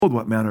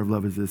What manner of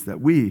love is this,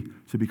 that we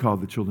should be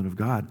called the children of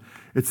God?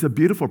 It's a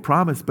beautiful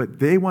promise, but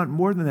they want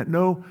more than that.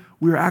 No,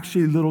 we're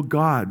actually little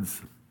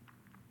gods.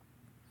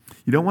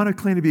 You don't want to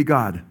claim to be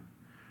God.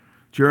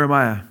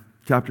 Jeremiah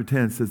chapter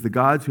 10 says, the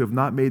gods who have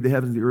not made the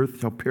heavens and the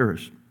earth shall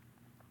perish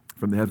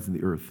from the heavens and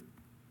the earth.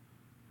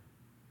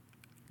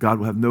 God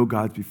will have no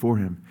gods before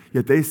him.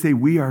 Yet they say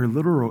we are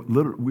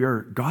we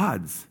are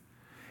gods.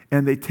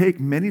 And they take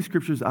many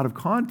scriptures out of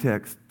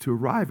context to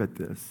arrive at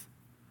this.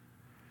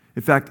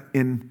 In fact,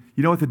 you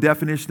know what the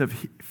definition of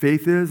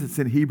faith is? It's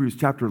in Hebrews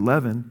chapter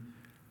 11.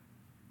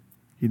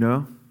 You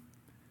know,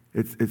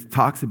 it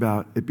talks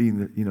about it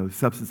being the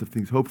substance of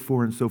things hoped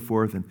for and so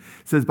forth. And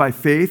it says, by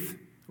faith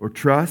or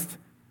trust,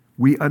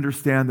 we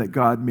understand that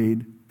God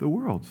made the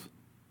worlds.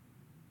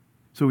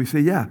 So we say,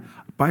 yeah,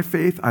 by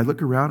faith, I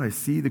look around, I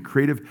see the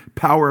creative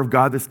power of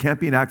God. This can't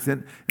be an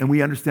accident, and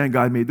we understand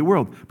God made the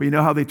world. But you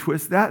know how they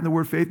twist that in the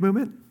word faith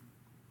movement?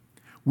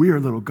 We are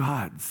little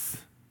gods.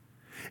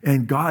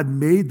 And God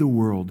made the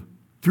world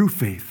through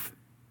faith.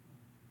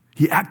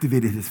 He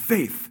activated his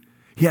faith.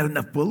 He had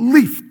enough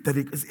belief that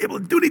he was able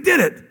to do it, he did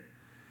it.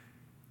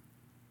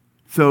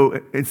 So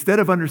instead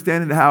of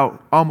understanding how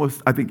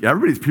I think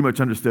everybody's pretty much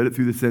understood it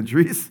through the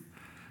centuries,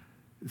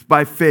 it's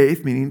by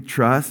faith, meaning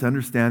trust,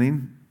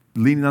 understanding,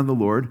 leaning on the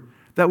Lord,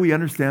 that we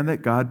understand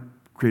that God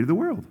created the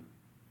world.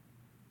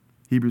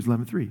 Hebrews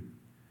 11:3.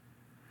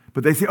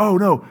 But they say, oh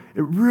no,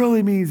 it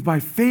really means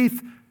by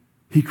faith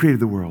he created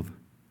the world.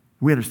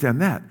 We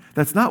understand that.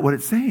 That's not what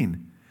it's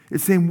saying.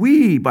 It's saying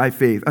we, by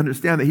faith,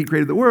 understand that he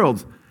created the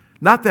worlds.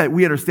 Not that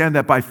we understand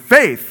that by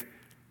faith,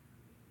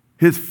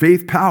 his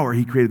faith power,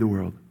 he created the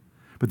world.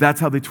 But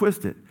that's how they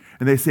twist it.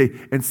 And they say,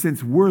 and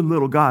since we're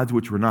little gods,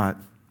 which we're not,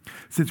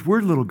 since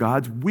we're little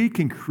gods, we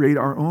can create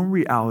our own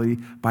reality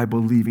by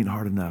believing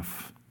hard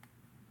enough.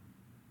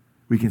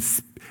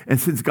 And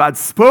since God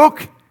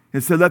spoke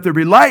and said, let there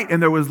be light,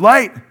 and there was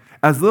light,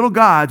 as little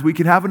gods, we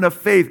can have enough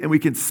faith and we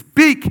can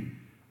speak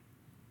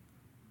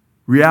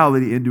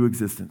reality into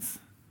existence.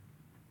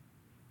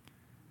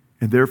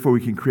 And therefore,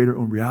 we can create our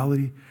own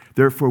reality.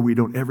 Therefore, we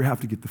don't ever have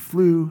to get the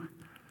flu,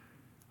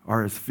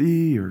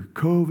 RSV, or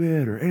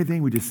COVID, or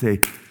anything. We just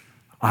say,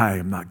 I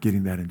am not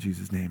getting that in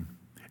Jesus' name.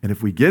 And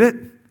if we get it,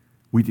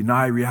 we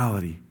deny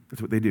reality.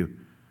 That's what they do.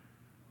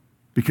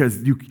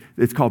 Because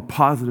it's called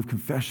positive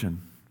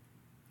confession.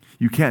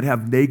 You can't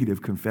have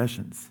negative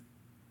confessions.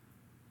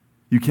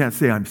 You can't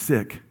say, I'm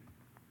sick,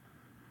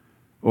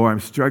 or I'm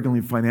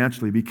struggling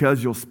financially,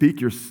 because you'll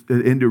speak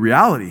into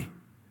reality.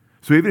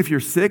 So even if you're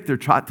sick, they're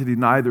taught to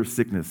deny their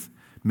sickness.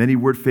 Many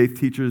word faith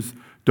teachers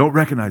don't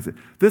recognize it.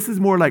 This is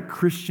more like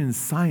Christian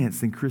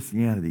science than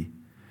Christianity.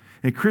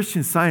 And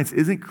Christian science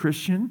isn't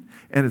Christian,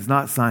 and it's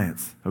not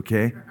science,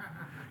 okay?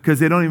 Because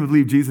they don't even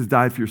believe Jesus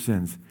died for your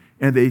sins.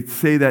 And they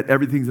say that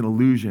everything's an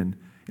illusion,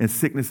 and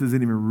sickness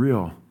isn't even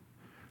real.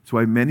 That's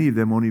why many of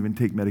them won't even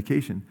take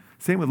medication.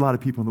 Same with a lot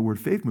of people in the word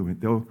faith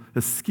movement. They'll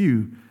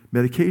eschew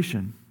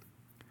medication.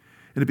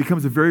 And it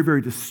becomes a very,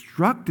 very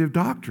destructive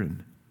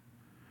doctrine.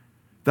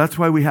 That's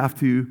why we have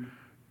to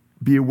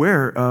be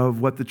aware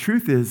of what the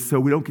truth is so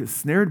we don't get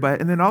snared by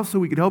it. And then also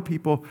we can help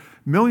people,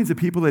 millions of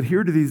people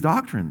adhere to these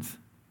doctrines.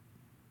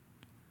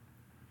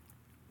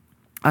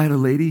 I had a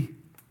lady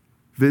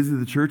visit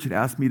the church and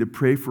asked me to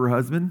pray for her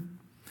husband.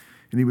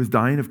 And he was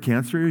dying of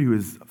cancer. He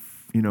was,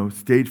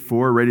 stage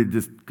 4, ready to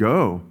just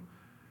go.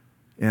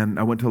 And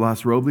I went to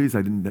Los Robles.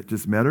 I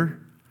just met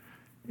her.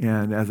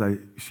 And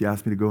she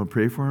asked me to go and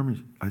pray for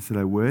him. I said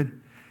I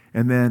would.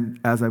 And then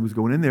as I was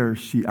going in there,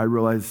 I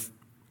realized,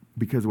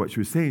 because of what she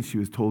was saying, she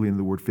was totally into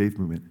the word faith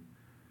movement.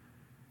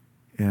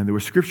 And there were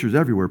scriptures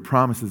everywhere,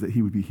 promises that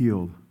he would be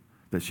healed,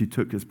 that she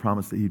took his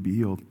promise that he'd be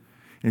healed.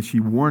 And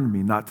she warned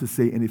me not to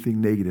say anything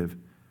negative,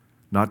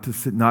 not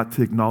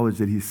to acknowledge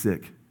that he's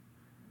sick,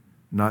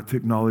 not to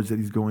acknowledge that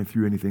he's going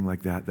through anything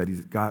like that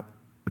he's got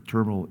a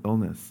terminal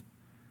illness.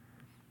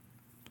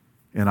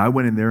 And I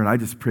went in there and I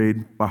just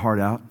prayed my heart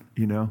out,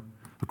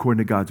 according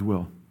to God's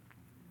will.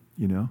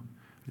 I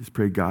just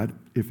prayed, God,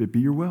 if it be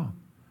your will.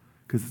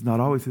 Because it's not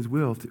always his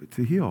will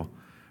to heal.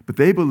 But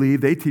they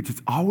teach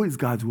it's always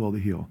God's will to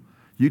heal.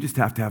 You just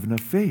have to have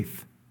enough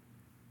faith.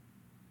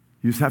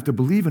 You just have to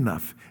believe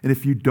enough. And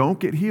if you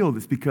don't get healed,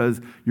 it's because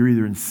you're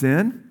either in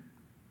sin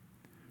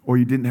or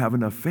you didn't have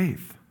enough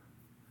faith.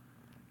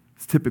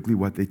 It's typically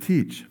what they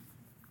teach.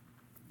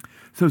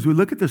 So as we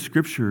look at the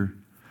scripture,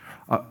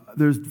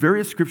 there's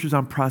various scriptures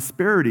on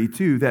prosperity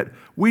too that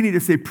we need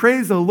to say,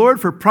 praise the Lord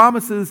for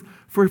promises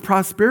for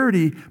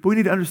prosperity, but we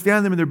need to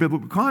understand them in their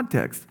biblical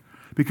context.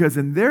 Because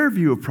in their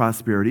view of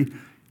prosperity,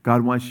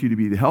 God wants you to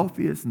be the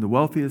healthiest and the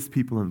wealthiest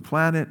people on the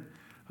planet,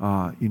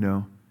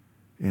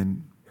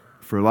 and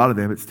for a lot of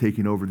them, it's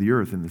taking over the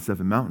earth and the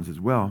 7 mountains as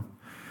well.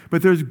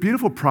 But there's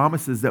beautiful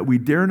promises that we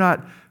dare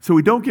not, so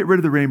we don't get rid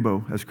of the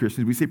rainbow as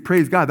Christians. We say,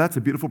 praise God, that's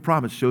a beautiful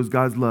promise, shows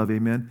God's love,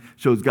 amen,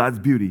 shows God's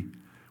beauty.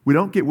 We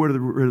don't get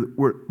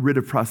rid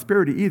of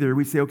prosperity either.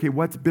 We say, okay,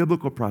 what's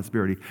biblical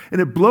prosperity?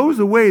 And it blows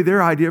away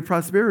their idea of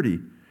prosperity.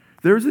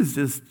 Theirs is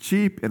just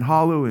cheap and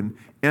hollow and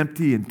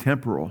empty and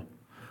temporal.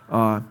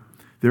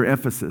 their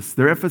emphasis.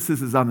 Their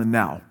emphasis is on the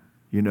now,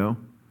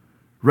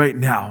 right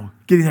now,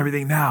 getting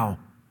everything now,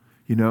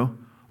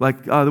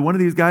 Like one of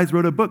these guys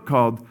wrote a book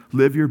called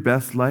Live Your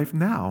Best Life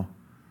Now.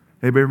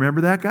 Anybody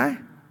remember that guy?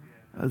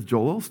 That's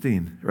Joel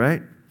Osteen,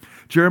 right?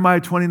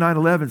 Jeremiah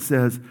 29:11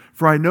 says,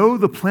 "For I know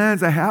the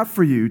plans I have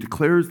for you,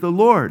 declares the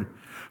Lord,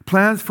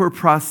 plans for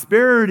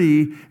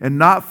prosperity and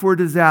not for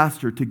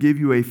disaster, to give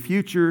you a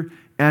future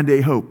and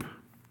a hope."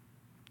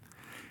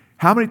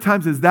 How many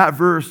times is that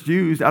verse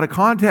used out of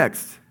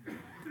context?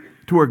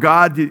 To where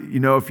God,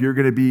 if you're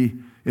going to be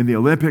in the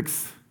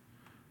Olympics,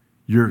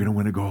 you're going to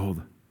win a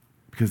gold.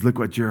 Because look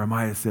what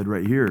Jeremiah said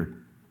right here.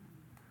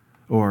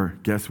 Or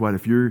guess what?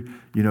 If you're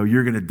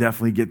going to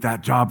definitely get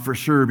that job for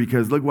sure,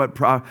 because look what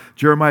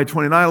Jeremiah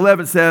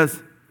 29:11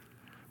 says.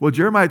 Well,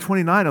 Jeremiah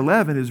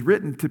 29:11 is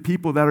written to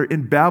people that are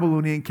in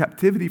Babylonian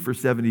captivity for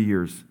 70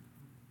 years.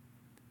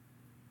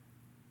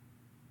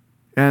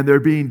 And they're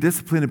being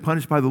disciplined and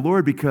punished by the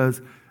Lord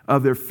because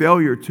of their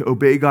failure to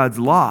obey God's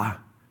law.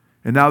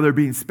 And now they're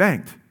being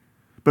spanked.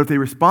 But if they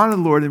respond to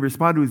the Lord and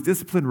respond to his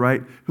discipline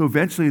right, he'll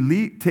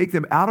eventually take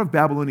them out of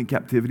Babylonian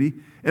captivity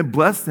and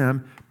bless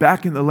them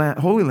back in the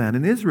Holy Land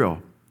in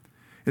Israel.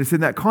 And it's in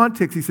that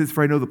context, he says,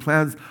 "For I know the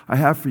plans I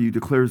have for you,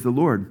 declares the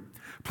Lord.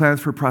 Plans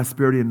for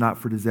prosperity and not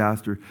for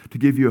disaster, to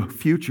give you a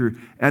future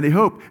and a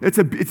hope." It's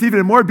even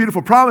a more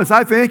beautiful promise,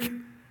 I think.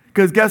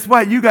 Because guess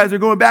what? You guys are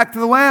going back to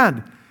the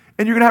land.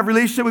 And you're going to have a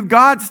relationship with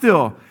God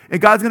still.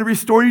 And God's going to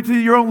restore you to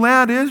your own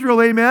land,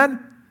 Israel, amen?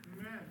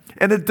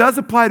 And it does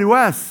apply to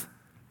us.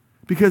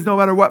 Because no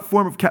matter what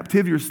form of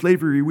captivity or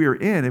slavery we are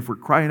in, if we're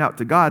crying out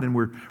to God and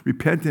we're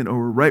repentant or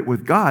we're right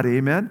with God,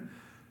 amen,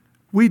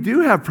 we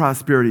do have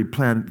prosperity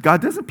planned.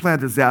 God doesn't plan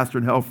disaster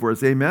and hell for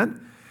us, amen.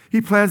 He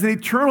plans an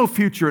eternal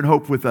future and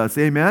hope with us,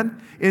 amen.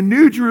 In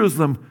New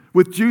Jerusalem,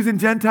 with Jews and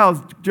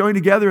Gentiles joined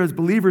together as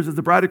believers as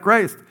the bride of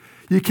Christ.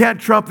 You can't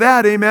trump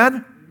that,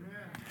 amen.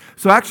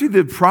 So actually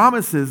the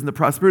promises and the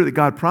prosperity that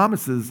God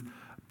promises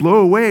blow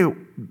away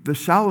the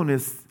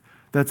shallowness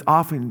that's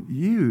often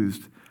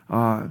used.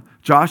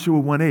 Joshua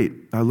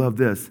 1:8. I love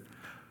this.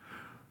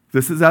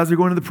 This is as they're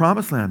going to the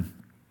promised land.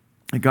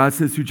 And God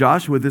says to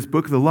Joshua, "This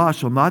book of the law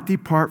shall not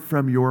depart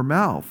from your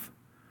mouth,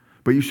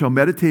 but you shall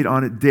meditate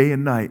on it day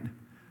and night,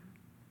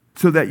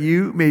 so that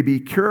you may be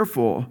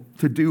careful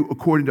to do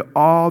according to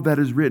all that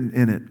is written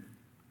in it.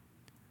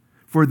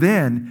 For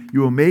then you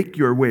will make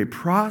your way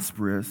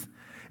prosperous,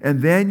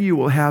 and then you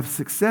will have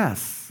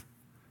success."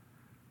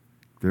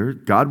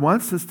 God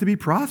wants us to be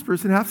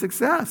prosperous and have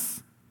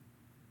success.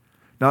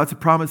 Now, it's a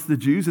promise to the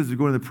Jews as they're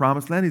going to the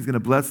promised land. He's going to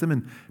bless them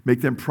and make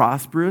them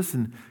prosperous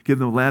and give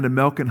them a land of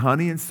milk and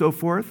honey and so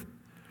forth.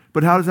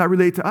 But how does that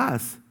relate to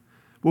us?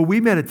 Well, we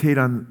meditate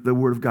on the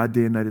Word of God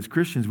day and night as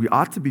Christians. We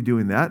ought to be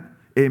doing that.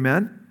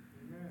 Amen?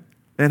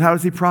 And how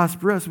does he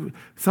prosper us?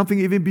 Something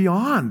even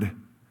beyond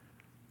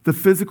the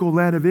physical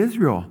land of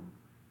Israel.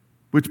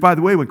 Which, by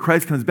the way, when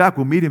Christ comes back,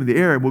 we'll meet him in the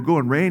air and we'll go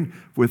and reign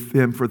with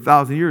him for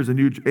 1,000 years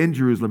in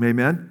Jerusalem.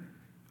 Amen?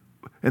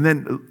 And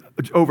then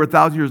over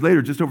 1,000 years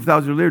later, just over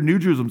 1,000 years later, New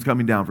Jerusalem's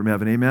coming down from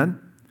heaven. Amen?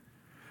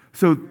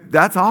 So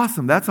that's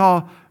awesome. That's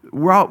all.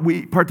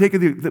 We partake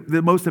of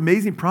the most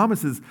amazing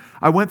promises.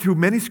 I went through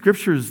many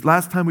scriptures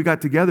last time we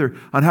got together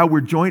on how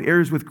we're joint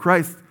heirs with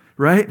Christ,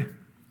 right?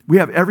 We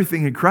have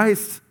everything in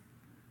Christ.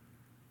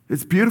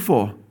 It's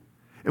beautiful.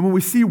 And when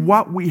we see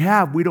what we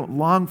have, we don't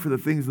long for the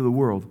things of the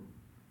world.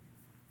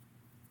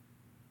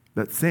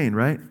 That's saying,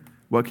 right?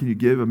 What can you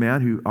give a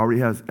man who already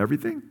has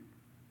everything?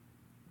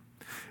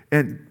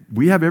 And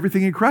we have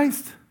everything in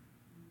Christ.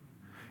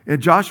 In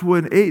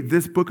Joshua 8,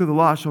 "This book of the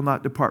law shall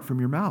not depart from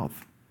your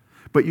mouth,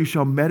 but you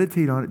shall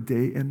meditate on it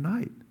day and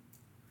night."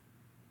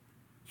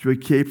 So be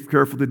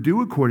careful to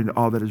do according to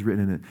all that is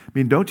written in it. I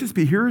mean, don't just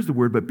be hearers of the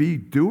word, but be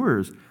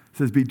doers. It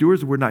says, "Be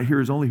doers of the word, not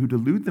hearers only, who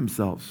delude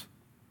themselves.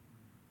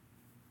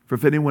 For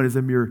if anyone is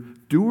a mere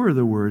doer of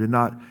the word and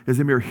not is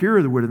a mere hearer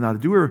of the word and not a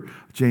doer,"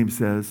 James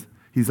says,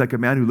 he's like a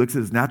man who looks at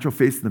his natural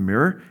face in the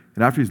mirror,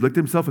 and after he's looked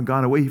at himself and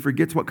gone away, he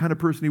forgets what kind of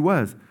person he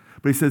was.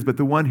 But he says, "But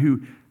the one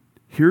who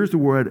hears the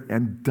word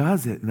and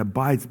does it and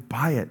abides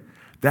by it,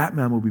 that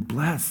man will be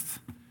blessed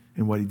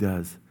in what he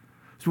does."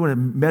 So we want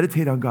to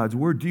meditate on God's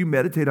word. Do you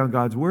meditate on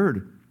God's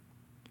word?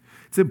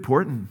 It's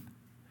important.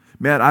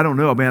 Man, I don't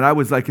know. Man, I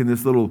was like in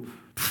this little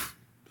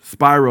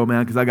spiral,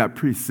 man, because I got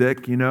pretty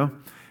sick,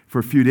 for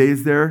a few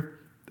days there.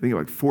 I think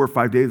like 4 or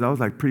 5 days, I was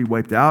like pretty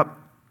wiped out.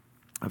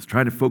 I was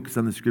trying to focus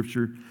on the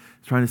scripture,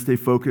 trying to stay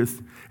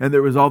focused. And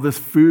there was all this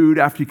food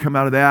after you come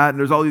out of that. And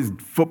there's all these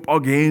football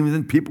games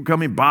and people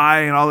coming by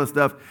and all this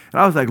stuff.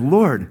 And I was like,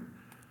 "Lord,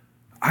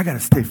 I got to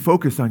stay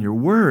focused on your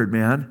word,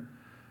 man.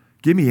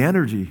 Give me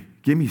energy.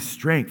 Give me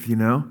strength,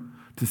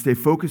 to stay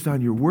focused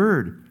on your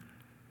word."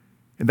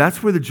 And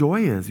that's where the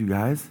joy is, you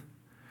guys.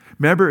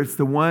 Remember, it's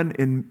the one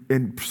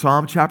in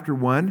Psalm chapter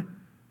 1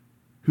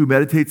 who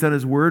meditates on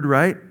his word,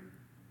 right?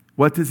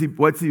 What's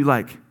he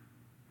like?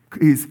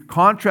 He's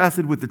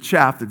contrasted with the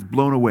chaff that's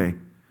blown away.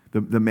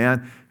 The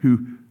man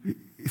who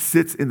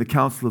sits in the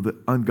counsel of the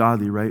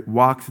ungodly, right?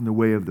 Walks in the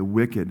way of the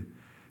wicked.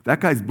 That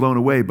guy's blown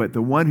away, but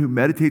the one who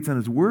meditates on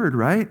his word,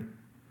 right?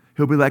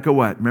 He'll be like a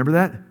what? Remember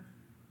that?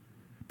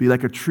 Be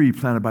like a tree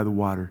planted by the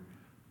water.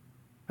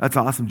 That's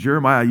awesome.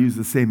 Jeremiah used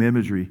the same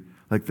imagery.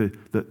 Like the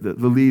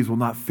leaves will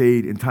not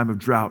fade in time of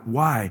drought.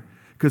 Why?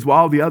 Because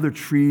while the other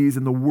trees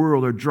in the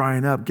world are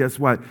drying up, guess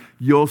what?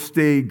 You'll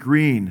stay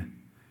green.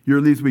 Your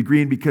leaves will be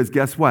green because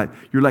guess what?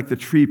 You're like the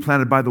tree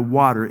planted by the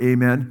water.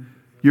 Amen.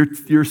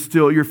 You're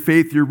still, your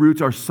faith, your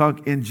roots are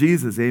sunk in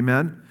Jesus.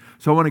 Amen.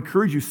 So I want to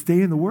encourage you,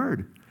 stay in the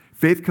Word.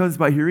 Faith comes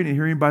by hearing and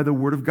hearing by the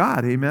Word of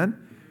God. Amen.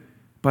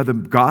 By the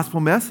gospel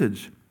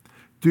message.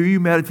 Do you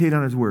meditate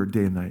on His Word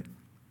day and night?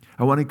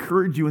 I want to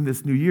encourage you in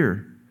this new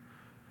year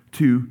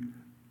to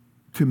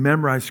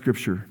memorize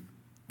Scripture,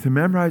 to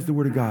memorize the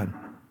Word of God.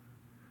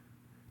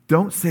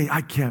 Don't say,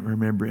 I can't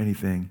remember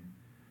anything.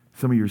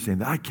 Some of you are saying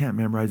that, I can't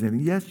memorize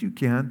anything. Yes, you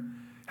can.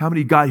 How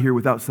many got here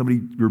without somebody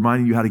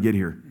reminding you how to get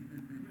here?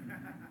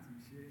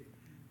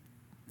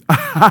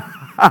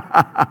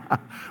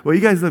 Well,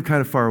 you guys live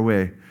kind of far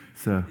away.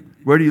 So,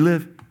 where do you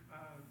live?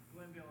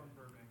 Glendale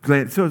and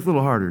Burbank. So it's a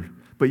little harder.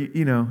 But,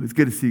 it's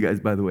good to see you guys,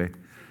 by the way.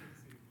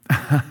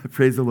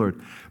 Praise the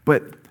Lord.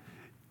 But,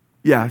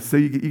 yeah, so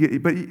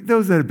but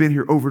those that have been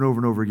here over and over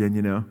and over again,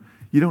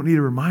 you don't need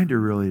a reminder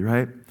really,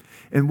 right?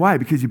 And why?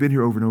 Because you've been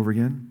here over and over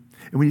again.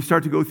 And when you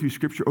start to go through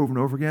Scripture over and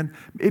over again,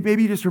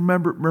 maybe you just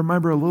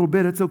remember a little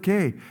bit. It's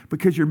okay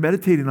because you're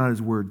meditating on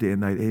His Word day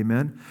and night.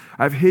 Amen.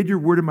 I've hid your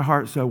word in my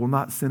heart so I will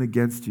not sin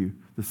against you,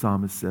 the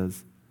psalmist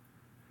says.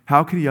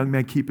 How can a young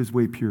man keep his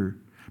way pure?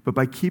 But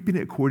by keeping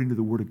it according to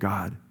the Word of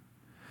God.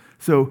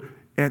 So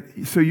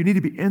you need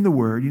to be in the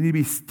Word. You need to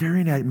be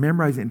staring at it,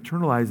 memorizing it,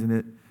 internalizing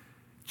it,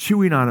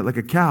 chewing on it like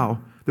a cow.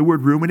 The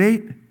word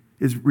ruminate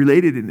is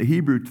related in the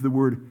Hebrew to the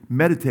word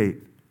meditate.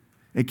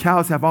 And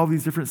cows have all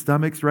these different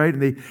stomachs, right?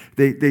 And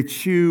they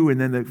chew, and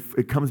then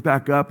it comes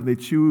back up, and they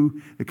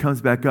chew, it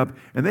comes back up,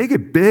 and they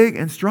get big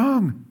and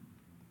strong.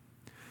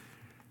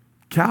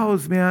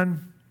 Cows,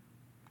 man,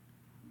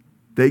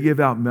 they give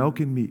out milk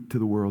and meat to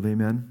the world,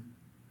 amen?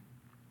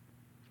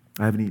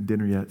 I haven't eaten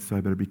dinner yet, so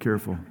I better be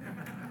careful.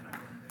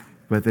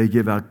 But they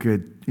give out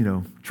good,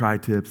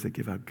 tri-tips, they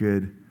give out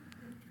good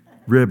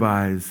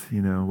ribeyes,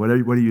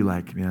 what do you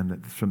like, man,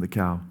 that's from the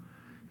cow,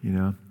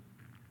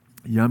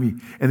 Yummy.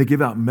 And they give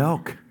out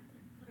milk.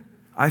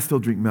 I still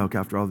drink milk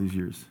after all these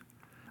years.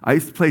 I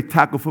used to play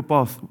tackle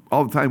football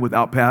all the time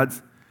without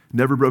pads.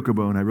 Never broke a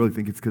bone. I really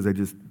think it's because I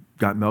just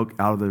got milk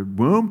out of the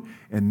womb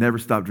and never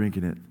stopped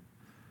drinking it.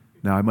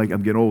 Now, I'm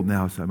getting old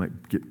now, so I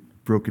might get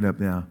broken up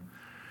now.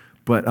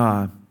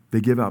 But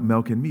they give out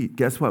milk and meat.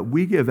 Guess what?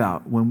 We give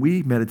out, when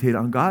we meditate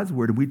on God's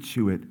Word and we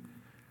chew it,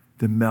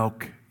 the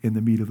milk and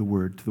the meat of the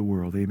Word to the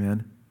world.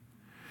 Amen?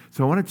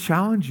 So I want to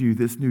challenge you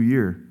this new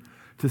year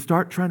to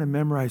start trying to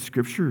memorize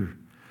Scripture.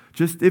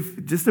 Just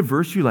a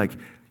verse you like.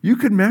 You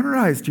could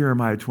memorize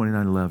Jeremiah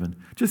 29:11.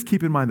 Just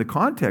keep in mind the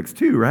context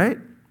too, right?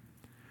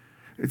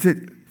 It's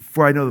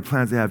for I know the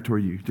plans I have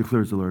toward you,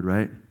 declares the Lord,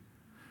 right?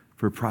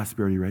 For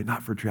prosperity, right?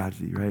 Not for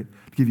tragedy, right?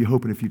 To give you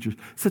hope in the future.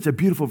 Such a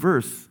beautiful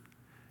verse.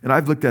 And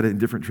I've looked at it in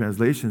different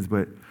translations,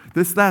 but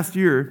this last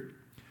year,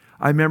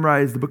 I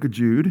memorized the book of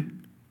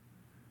Jude,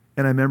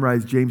 and I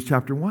memorized James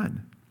chapter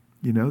 1.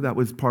 That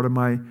was part of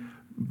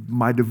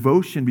my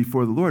devotion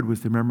before the Lord was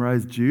to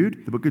memorize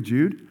Jude, the book of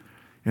Jude.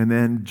 And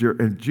then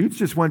and Jude's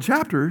just one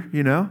chapter,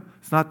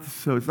 It's not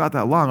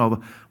that long.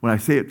 Although when I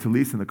say it to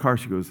Lisa in the car,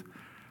 she goes,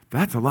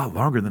 that's a lot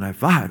longer than I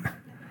thought.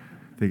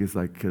 I think it's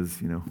like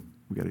because,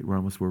 we're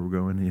almost where we're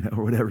going,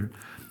 or whatever.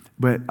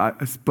 But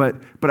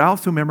I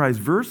also memorize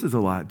verses a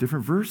lot,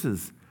 different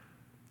verses,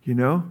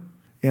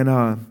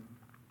 And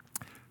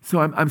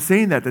so I'm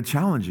saying that to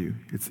challenge you.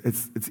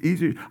 It's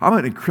easier. I'm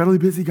an incredibly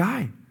busy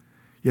guy,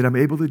 yet I'm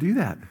able to do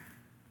that.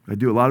 I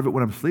do a lot of it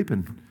when I'm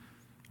sleeping.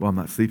 Well, I'm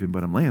not sleeping,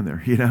 but I'm laying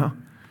there,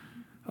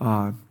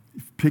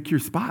 Pick your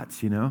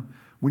spots,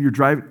 When you're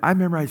driving, I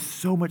memorized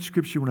so much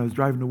Scripture when I was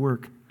driving to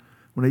work.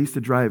 When I used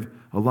to drive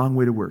a long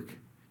way to work,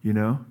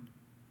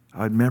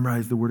 I'd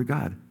memorize the Word of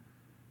God.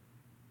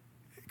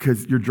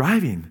 Because you're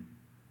driving.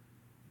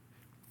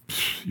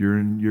 You're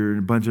in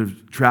a bunch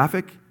of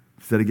traffic.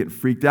 Instead of getting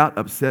freaked out,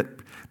 upset.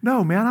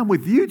 No, man, I'm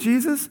with you,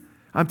 Jesus.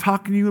 I'm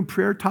talking to you in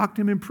prayer. Talk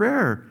to Him in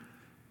prayer.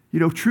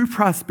 True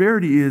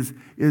prosperity is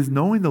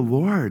knowing the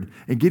Lord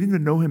and getting to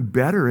know Him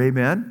better,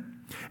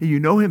 amen? And you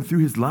know Him through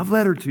His love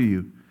letter to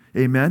you,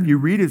 amen? You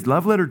read His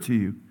love letter to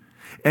you,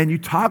 and you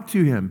talk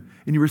to Him,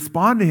 and you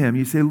respond to Him.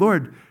 You say,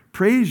 Lord,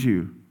 praise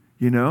you,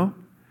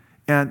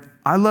 And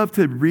I love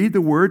to read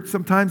the Word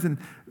sometimes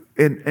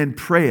and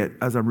pray it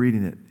as I'm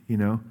reading it,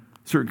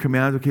 Certain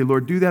commands, okay,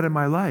 Lord, do that in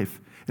my life.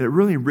 And it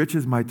really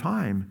enriches my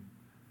time.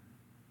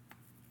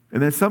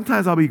 And then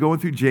sometimes I'll be going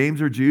through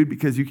James or Jude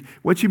because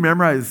once you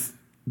memorize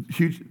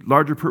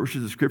larger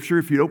portions of Scripture,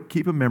 if you don't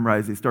keep them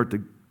memorized, they start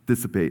to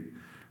dissipate,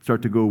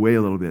 start to go away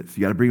a little bit. So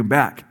you got to bring them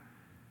back.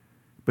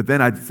 But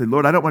then I'd say,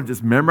 Lord, I don't want to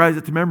just memorize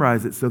it to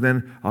memorize it. So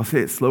then I'll say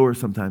it slower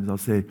sometimes. I'll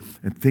say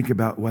and think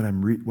about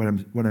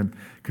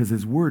because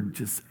His Word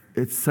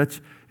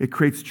it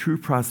creates true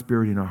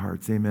prosperity in our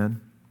hearts.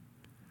 Amen.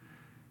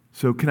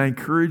 So can I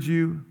encourage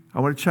you? I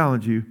want to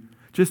challenge you.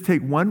 Just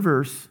take one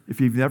verse. If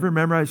you've never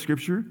memorized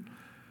Scripture,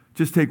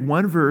 just take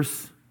one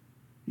verse.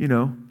 You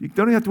don't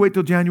even have to wait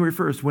till January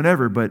 1st,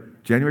 whenever,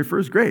 but January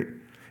 1st, great.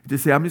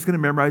 Just say, I'm just going to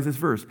memorize this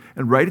verse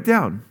and write it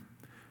down.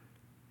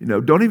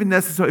 Don't even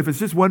necessarily, if it's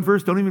just one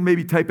verse, don't even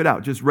maybe type it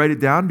out. Just write it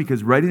down,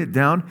 because writing it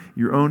down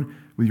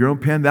with your own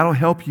pen, that'll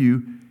help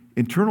you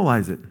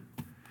internalize it.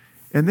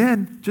 And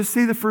then just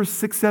say the first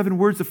 6, 7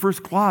 words, the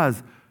first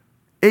clause,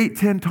 8,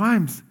 10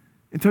 times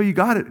until you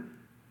got it.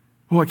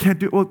 I can't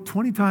do it.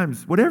 20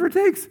 times, whatever it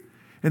takes.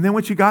 And then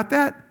once you got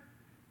that,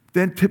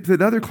 then tip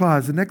another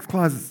clause, the next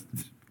clause,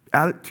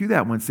 add it to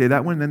that one, say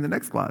that one, then the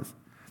next clause.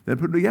 Then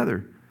put them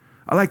together.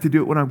 I like to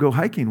do it when I go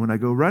hiking, when I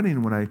go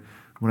running, when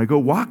I go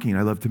walking.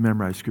 I love to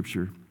memorize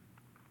Scripture.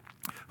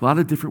 A lot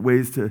of different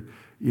ways to,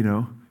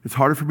 it's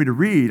harder for me to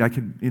read. I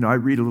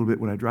read a little bit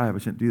when I drive. I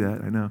shouldn't do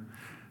that, I know.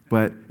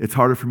 But it's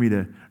harder for me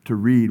to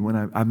read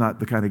when I'm not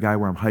the kind of guy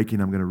where I'm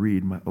hiking, I'm going to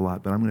read a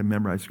lot, but I'm going to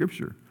memorize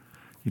Scripture.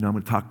 I'm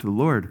going to talk to the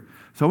Lord.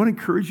 So I want to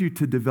encourage you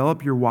to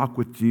develop your walk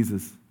with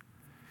Jesus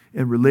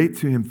and relate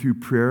to Him through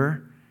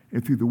prayer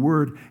and through the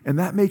Word, and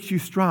that makes you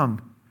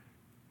strong.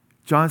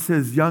 John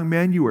says, young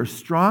man, you are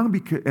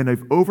strong and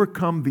have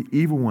overcome the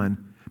evil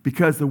one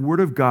because the Word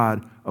of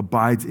God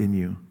abides in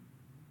you.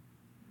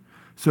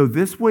 So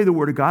this way the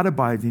Word of God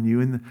abides in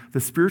you, and the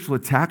spiritual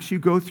attacks you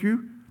go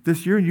through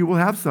this year, and you will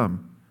have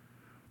some.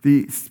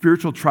 The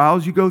spiritual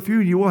trials you go through,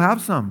 you will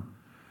have some.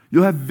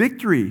 You'll have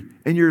victory,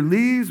 and your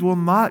leaves will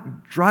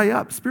not dry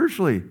up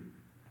spiritually.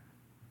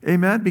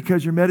 Amen?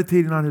 Because you're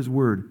meditating on His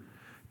Word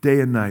day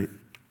and night.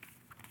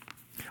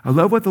 I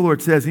love what the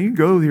Lord says, and you can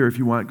go here if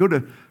you want. Go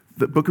to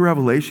the book of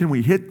Revelation. When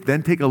you hit,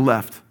 then take a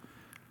left.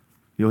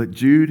 You'll hit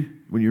Jude.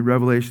 When you're in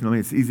Revelation,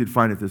 it's easy to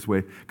find it this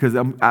way, because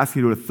I'm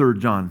asking you to go to 3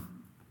 John.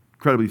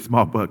 Incredibly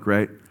small book,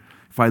 right?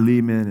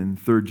 Philemon and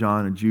 3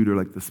 John and Jude are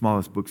like the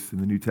smallest books in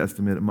the New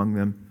Testament among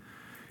them.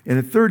 And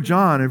in 3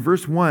 John, in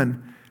verse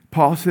 1,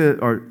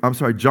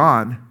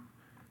 John,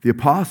 the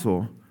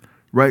apostle,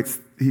 writes,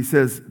 he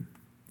says,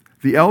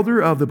 the elder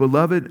of the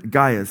beloved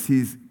Gaius,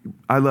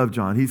 I love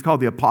John. He's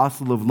called the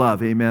apostle of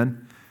love,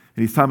 amen?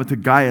 And he's talking to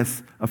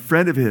Gaius, a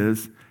friend of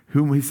his,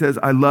 whom he says,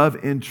 I love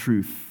in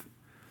truth.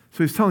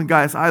 So he's telling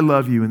Gaius, I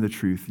love you in the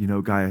truth,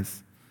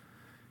 Gaius.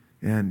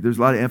 And there's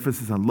a lot of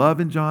emphasis on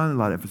love in John, a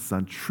lot of emphasis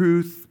on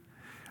truth.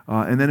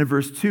 And then in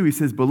verse 2, he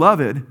says,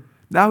 beloved.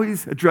 Now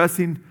he's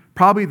addressing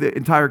probably the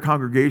entire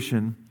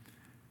congregation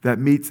that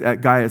meets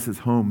at Gaius'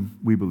 home,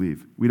 we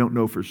believe. We don't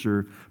know for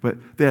sure. But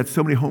they had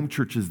so many home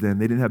churches then.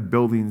 They didn't have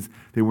buildings.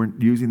 They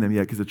weren't using them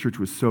yet because the church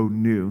was so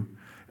new.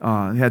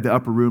 They had the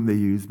upper room they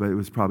used, but it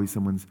was probably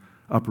someone's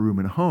upper room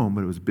in a home,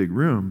 but it was a big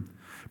room.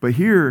 But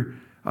here,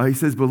 he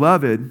says,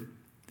 beloved,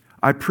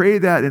 I pray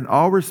that in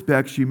all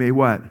respects you may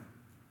what?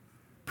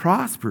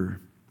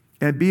 Prosper.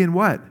 And be in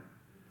what?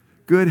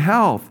 Good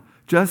health.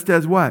 Just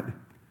as what?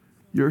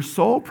 Your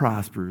soul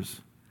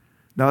prospers.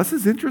 Now, this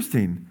is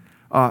interesting.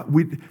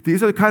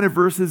 These are the kind of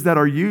verses that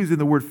are used in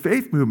the word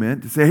faith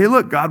movement to say, hey,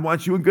 look, God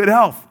wants you in good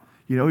health.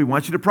 He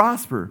wants you to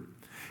prosper.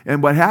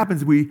 And what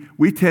happens,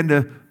 we tend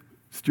to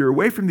steer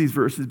away from these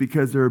verses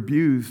because they're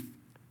abused,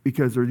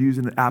 because they're used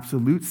in an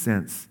absolute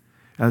sense,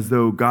 as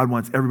though God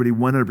wants everybody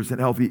 100%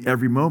 healthy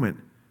every moment,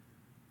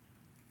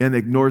 and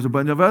ignores a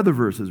bunch of other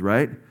verses,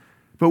 right?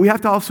 But we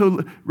have to also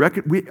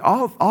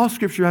all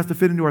Scripture has to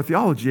fit into our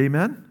theology,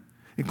 amen?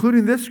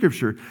 Including this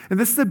Scripture. And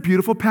this is a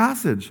beautiful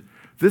passage.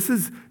 This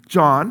is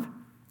John,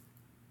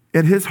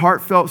 and his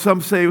heartfelt, some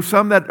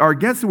that are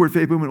against the word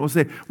faith movement will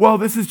say, well,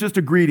 this is just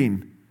a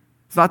greeting.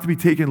 It's not to be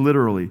taken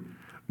literally.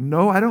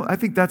 No, I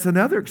think that's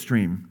another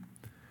extreme.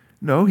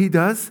 No, he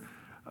does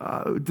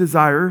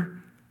desire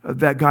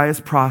that Gaius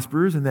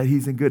prospers and that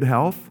he's in good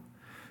health.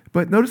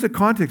 But notice the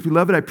context.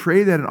 Beloved, I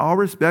pray that in all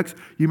respects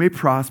you may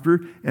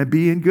prosper and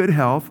be in good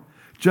health,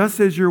 just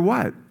as your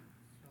what?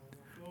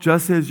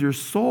 Just as your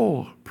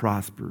soul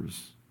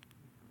prospers.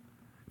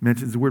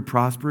 Mentions the word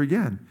prosper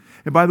again.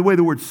 And by the way,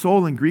 the word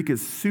soul in Greek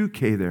is suke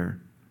there.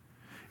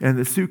 And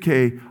the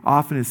suke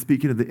often is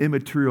speaking of the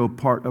immaterial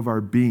part of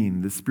our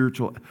being, the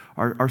spiritual,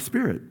 our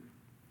spirit.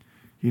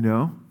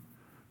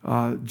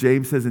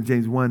 James says in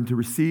James 1, to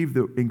receive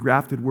the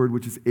engrafted word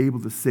which is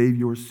able to save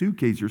your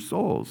sukes, your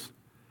souls.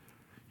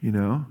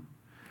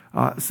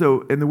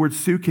 So in the word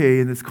suke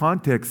in this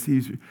context,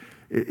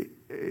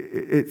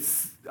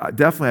 it's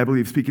definitely, I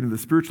believe, speaking of the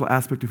spiritual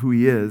aspect of who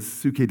he is.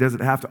 Suke doesn't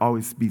have to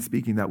always be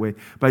speaking that way.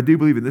 But I do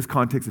believe in this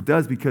context it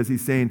does, because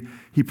he's saying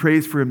he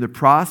prays for him to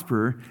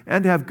prosper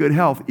and to have good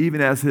health, even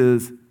as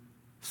his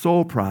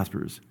soul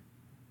prospers.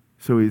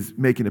 So he's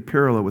making a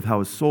parallel with how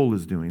his soul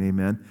is doing,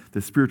 amen?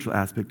 The spiritual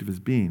aspect of his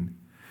being.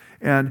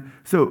 And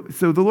so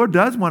the Lord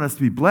does want us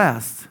to be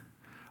blessed,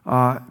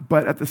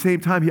 but at the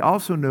same time, he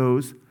also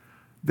knows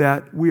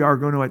that we are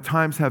going to at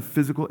times have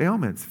physical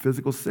ailments,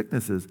 physical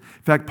sicknesses.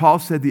 In fact, Paul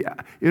said the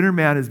inner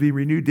man is being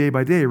renewed day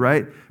by day,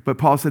 right? But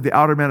Paul said the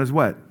outer man is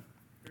what?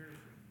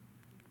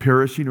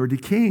 Perishing or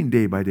decaying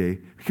day by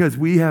day, because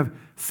we have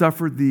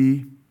suffered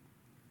the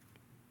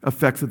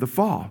effects of the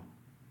fall,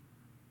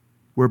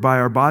 whereby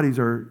our bodies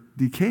are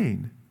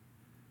decaying.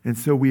 And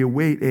so we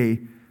await a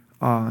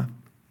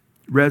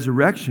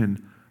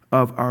resurrection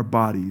of our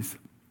bodies.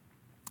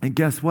 And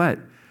guess what?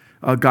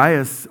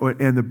 Gaius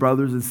and the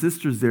brothers and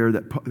sisters there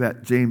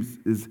that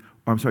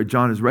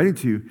John is writing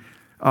to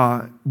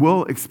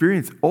will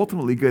experience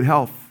ultimately good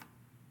health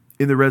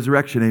in the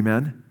resurrection,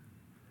 amen?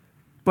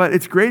 But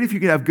it's great if you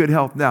can have good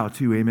health now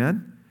too,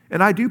 amen?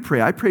 And I do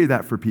pray. I pray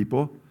that for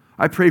people.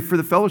 I pray for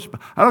the fellowship.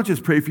 I don't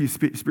just pray for you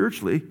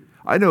spiritually.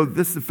 I know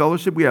this is a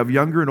fellowship. We have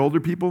younger and older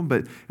people,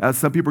 but as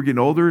some people are getting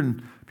older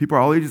and people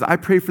are all ages, I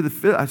pray for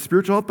the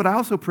spiritual health, but I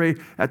also pray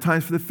at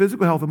times for the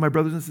physical health of my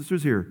brothers and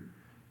sisters here.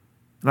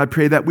 And I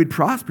pray that we'd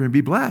prosper and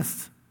be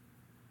blessed.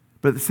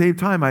 But at the same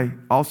time, I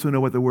also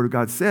know what the Word of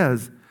God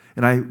says,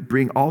 and I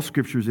bring all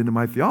scriptures into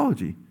my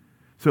theology.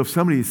 So if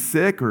somebody is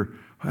sick or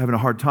having a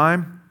hard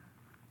time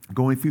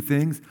going through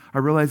things, I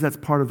realize that's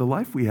part of the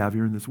life we have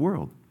here in this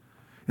world,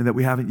 and that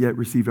we haven't yet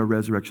received our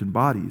resurrection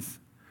bodies.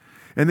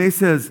 And they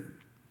says,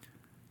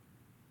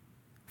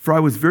 for I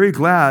was very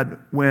glad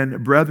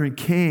when brethren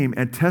came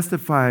and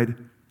testified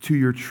to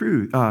your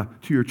truth.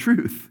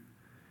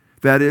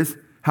 That is,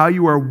 how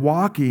you are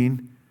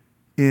walking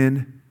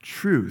in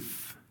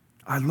truth.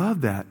 I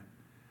love that.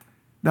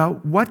 Now,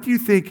 what do you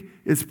think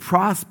is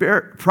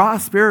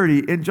prosperity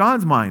in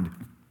John's mind?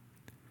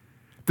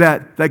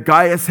 That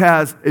Gaius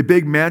has a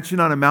big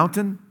mansion on a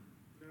mountain?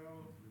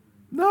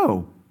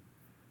 No.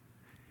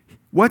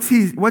 What's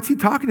he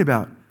talking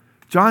about?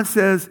 John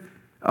says,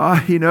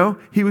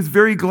 he was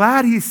very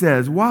glad, he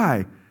says.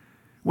 Why?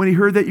 When he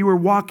heard that you were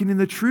walking in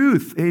the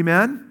truth.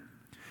 Amen?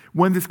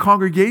 When this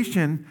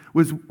congregation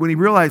when he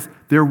realized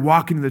they're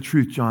walking in the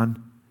truth,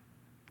 John,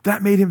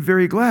 that made him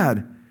very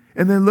glad.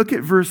 And then look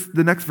at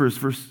the next verse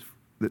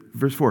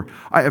 4.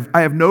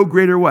 I have no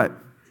greater what?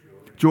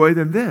 Joy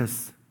than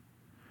this,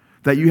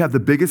 that you have the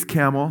biggest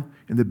camel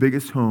and the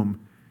biggest home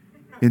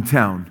in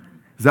town.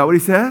 Is that what he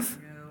says?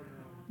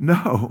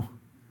 No.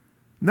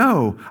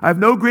 I have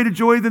no greater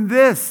joy than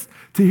this,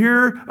 to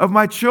hear of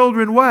my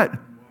children what?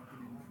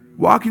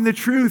 Walking the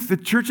truth. The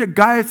church at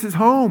Gaius'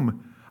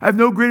 home. I have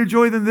no greater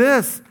joy than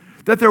this,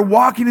 that they're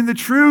walking in the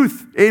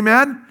truth.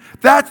 Amen?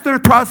 That's their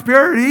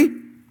prosperity.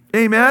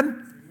 Amen?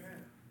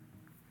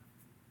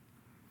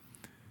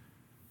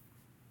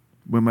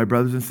 When my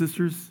brothers and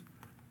sisters,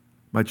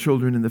 my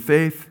children in the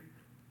faith,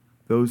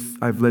 those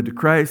I've led to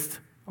Christ,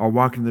 are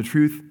walking in the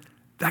truth,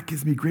 that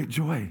gives me great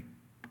joy.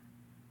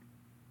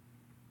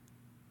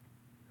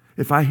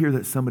 If I hear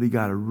that somebody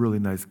got a really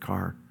nice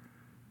car,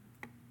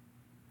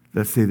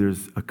 let's say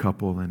there's a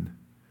couple and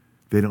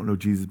they don't know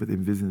Jesus, but they've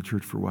been visiting the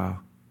church for a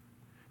while,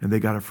 and they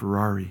got a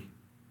Ferrari.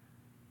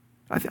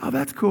 I think, oh,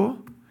 that's cool.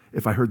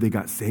 If I heard they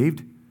got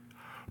saved,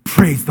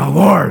 praise the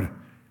Lord,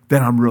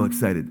 then I'm real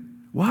excited.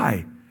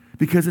 Why?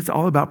 Because it's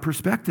all about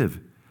perspective.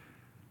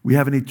 We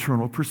have an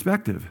eternal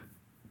perspective,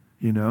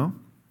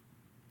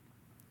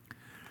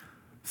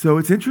 So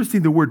it's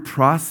interesting, the word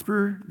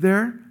prosper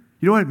there,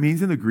 you know what it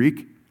means in the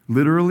Greek?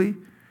 Literally,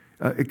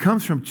 it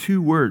comes from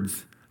two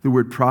words, the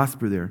word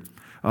prosper there.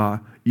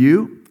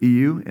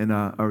 EU,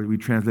 and we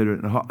translate it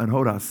in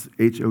hodos,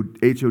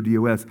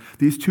 H-O-D-O-S.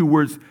 These two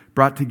words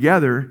brought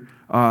together,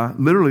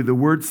 literally the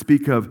words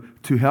speak of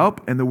to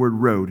help and the word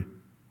road.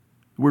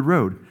 The word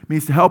road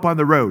means to help on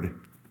the road.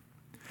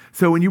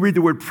 So when you read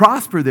the word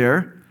prosper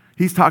there,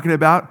 he's talking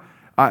about,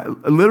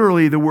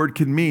 literally the word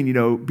can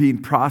mean,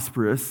 being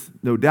prosperous,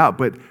 no doubt,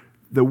 but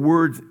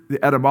the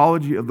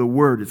etymology of the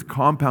word is a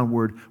compound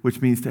word, which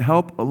means to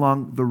help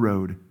along the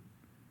road.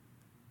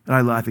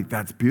 And I think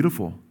that's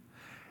beautiful.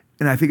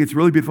 And I think it's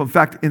really beautiful. In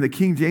fact, in the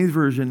King James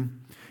Version,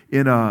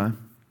 in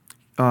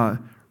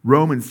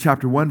Romans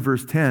chapter 1,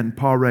 verse 10,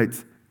 Paul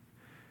writes,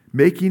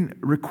 making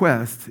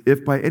request,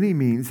 if by any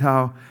means,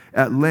 how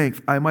at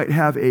length I might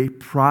have a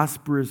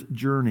prosperous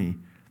journey.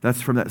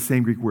 That's from that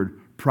same Greek word,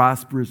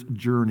 prosperous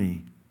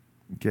journey.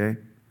 Okay?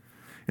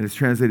 And it's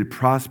translated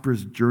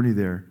prosperous journey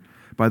there,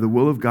 by the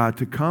will of God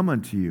to come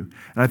unto you.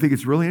 And I think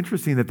it's really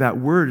interesting that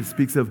word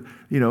speaks of,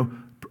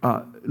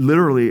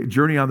 literally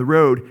journey on the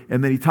road.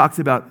 And then he talks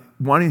about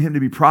wanting him to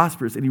be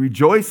prosperous. And he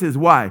rejoices.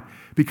 Why?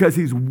 Because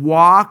he's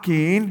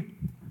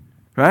walking,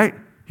 right?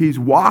 He's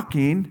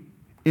walking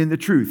in the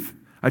truth.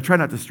 I try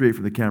not to stray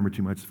from the camera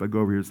too much. If I go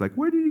over here, it's like,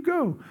 where did you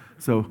go?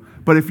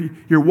 But if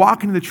you're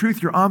walking in the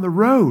truth, you're on the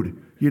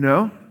road,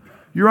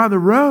 You're on the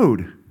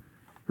road,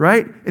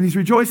 right? And he's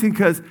rejoicing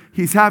because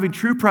he's having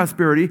true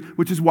prosperity,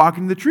 which is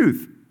walking in the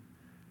truth.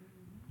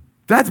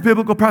 That's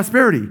biblical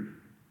prosperity.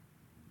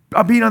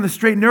 Being on the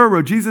straight and narrow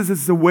road. Jesus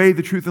is the way,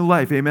 the truth, and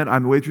life. Amen.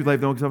 I'm the way, the truth,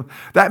 life. No one can come.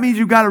 That means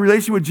you've got a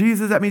relationship with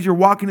Jesus. That means you're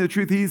walking in the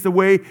truth. He's the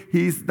way.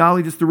 He's not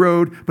only just the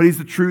road, but he's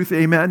the truth.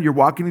 Amen. You're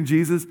walking in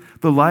Jesus,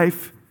 the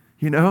life,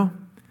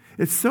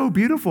 It's so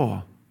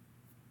beautiful.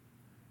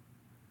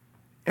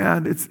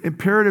 And it's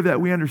imperative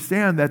that we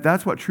understand that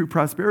that's what true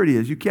prosperity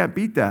is. You can't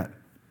beat that.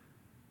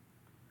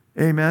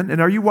 Amen. And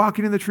are you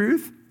walking in the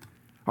truth?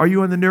 Are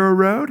you on the narrow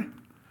road?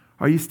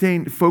 Are you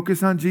staying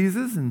focused on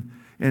Jesus and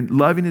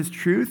loving his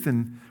truth?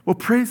 And well,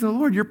 praise the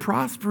Lord, you're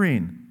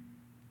prospering.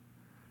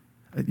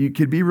 You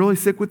could be really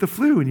sick with the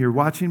flu and you're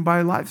watching by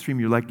a live stream.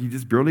 You're like, you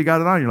just barely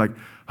got it on. You're like,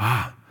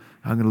 I'm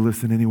going to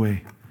listen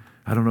anyway.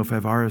 I don't know if I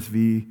have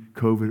RSV,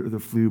 COVID, or the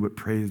flu, but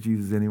praise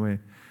Jesus anyway.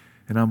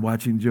 And I'm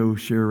watching Joe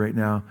share right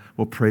now.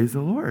 Well, praise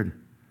the Lord.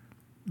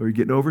 Or you're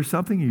getting over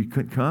something, you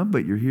couldn't come,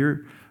 but you're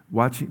here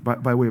watching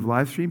by way of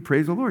live stream.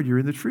 Praise the Lord, you're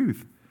in the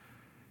truth.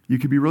 You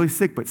could be really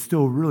sick, but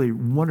still really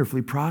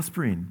wonderfully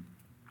prospering.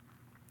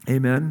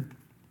 Amen.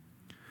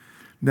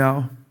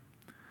 Now,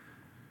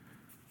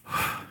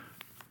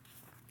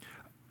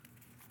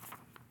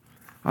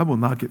 I will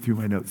not get through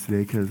my notes today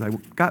because I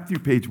got through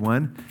page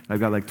 1. I've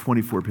got like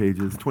 24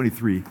 pages,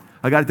 23.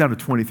 I got it down to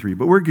 23,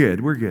 but we're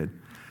good. We're good.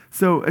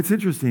 So it's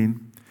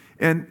interesting.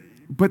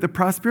 But the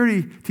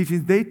prosperity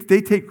teachings, they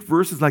take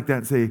verses like that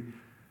and say,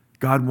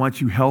 God wants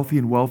you healthy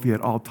and wealthy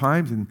at all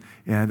times, and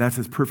that's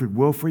His perfect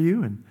will for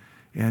you.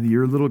 And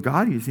you're a little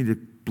God. You just need to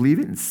believe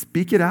it and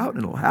speak it out,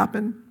 and it'll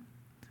happen.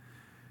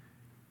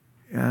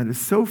 And it's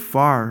so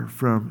far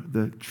from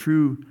the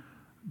true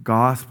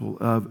gospel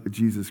of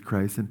Jesus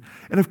Christ. And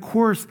of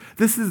course,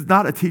 this is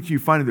not a teaching you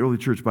find in the early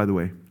church, by the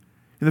way.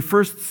 In the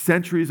first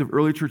centuries of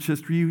early church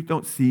history, you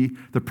don't see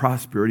the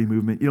prosperity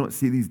movement. You don't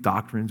see these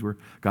doctrines where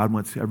God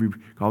wants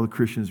all the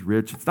Christians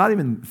rich. It's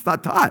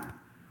not taught.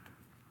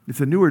 It's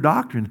a newer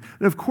doctrine.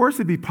 And of course,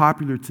 it'd be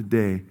popular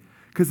today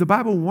because the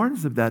Bible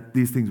warns of that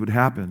these things would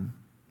happen.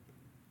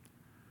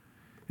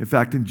 In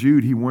fact, in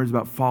Jude, he warns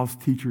about false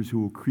teachers who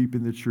will creep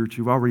in the church,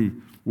 who already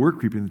were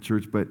creeping in the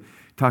church, but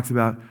he talks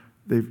about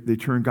they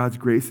turn God's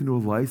grace into a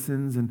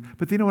license.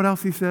 But you know what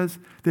else he says?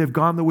 They have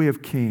gone the way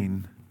of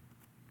Cain,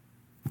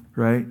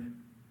 right?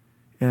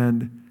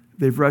 And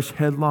they've rushed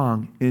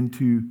headlong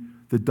into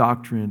the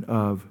doctrine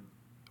of,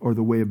 or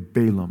the way of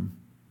Balaam.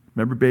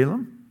 Remember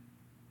Balaam?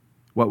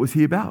 What was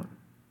he about?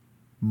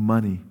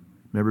 Money.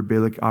 Remember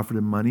Balak offered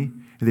him money?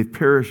 And they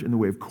perish in the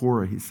way of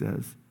Korah, he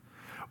says.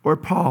 Or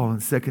Paul in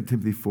 2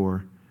 Timothy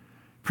 4.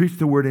 Preach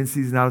the word in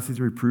season, out of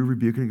season, reprove,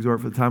 rebuke, and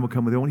exhort, for the time will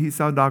come when they won't heed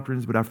sound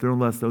doctrines, but after their own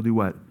lust, they'll do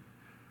what?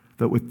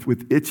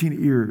 With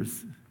itching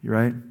ears,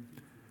 right?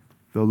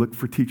 They'll look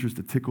for teachers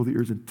to tickle the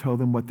ears and tell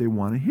them what they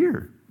want to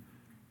hear.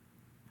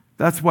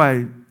 That's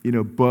why,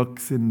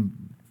 books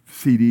and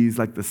CDs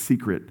like The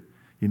Secret,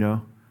 In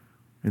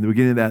the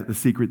beginning of that, The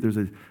Secret, there's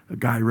a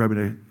guy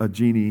rubbing a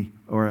genie,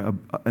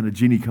 and a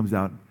genie comes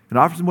out and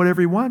offers him whatever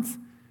he wants.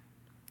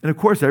 And of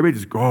course, everybody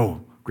just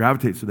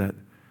gravitates to that.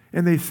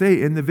 And they say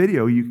in the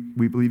video,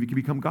 we believe you can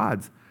become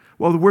gods.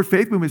 Well, the Word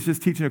Faith Movement is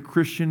just teaching a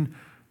Christian,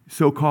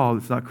 so-called,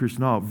 it's not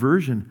Christian at all,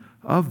 version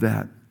of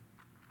that.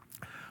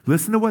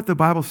 Listen to what the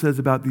Bible says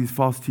about these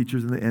false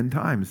teachers in the end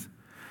times.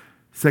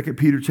 2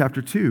 Peter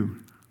chapter 2.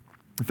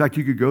 In fact,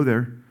 you could go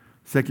there.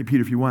 2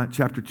 Peter, if you want,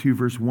 chapter 2,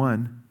 verse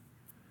 1.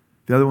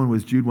 The other one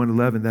was Jude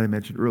 1:11 that I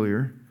mentioned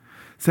earlier.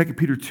 2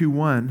 Peter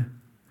 2:1.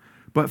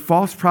 But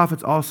false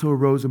prophets also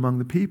arose among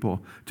the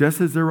people,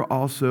 just as there were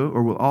also,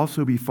 or will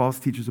also be false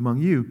teachers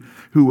among you,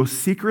 who will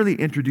secretly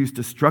introduce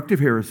destructive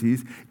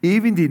heresies,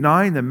 even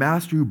denying the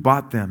master who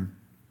bought them.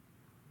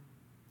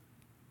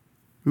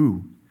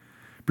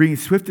 Bringing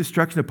swift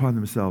destruction upon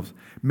themselves.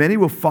 Many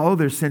will follow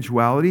their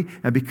sensuality,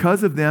 and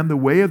because of them, the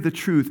way of the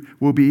truth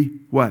will be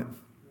what?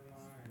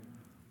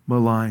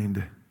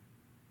 Maligned.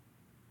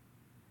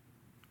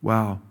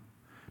 Wow.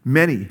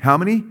 Many. How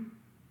many?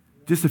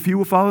 Just a few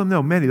will follow them?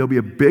 No, many. They'll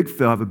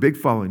have a big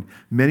following.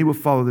 Many will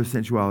follow their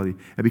sensuality.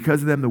 And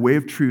because of them, the way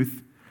of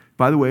truth,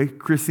 by the way,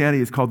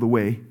 Christianity is called the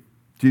way.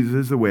 Jesus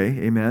is the way.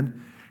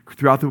 Amen.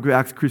 Throughout the book of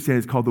Acts,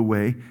 Christianity is called the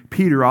way.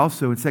 Peter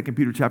also, in 2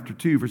 Peter chapter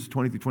 2, verses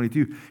 20 through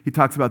 22, he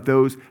talks about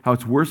those, how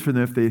it's worse for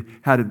them if they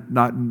had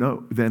not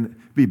known, then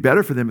be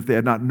better for them if they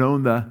had not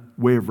known the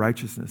way of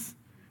righteousness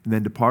and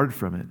then departed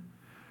from it.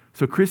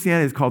 So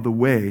Christianity is called the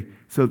way.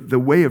 So the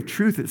way of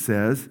truth, it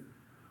says,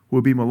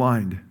 will be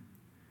maligned.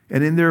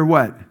 And in their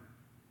what?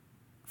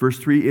 Verse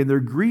 3, in their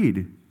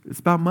greed. It's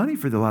about money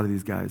for a lot of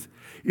these guys.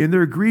 In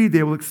their greed,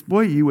 they will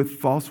exploit you with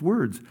false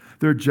words.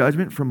 Their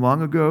judgment from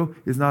long ago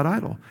is not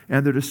idle,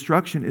 and their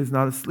destruction is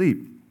not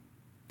asleep.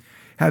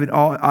 Having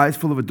all eyes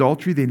full of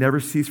adultery, they never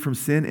cease from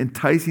sin,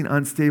 enticing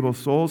unstable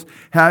souls,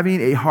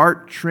 having a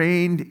heart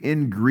trained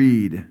in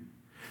greed.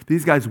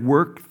 These guys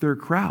work their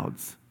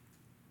crowds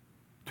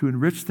to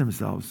enrich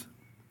themselves.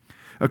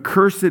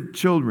 Accursed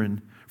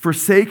children,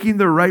 forsaking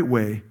the right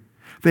way,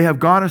 they have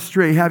gone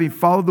astray, having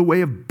followed the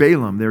way of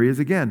Balaam. There he is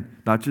again.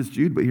 Not just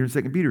Jude, but here in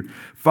 2 Peter.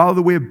 Follow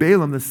the way of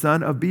Balaam, the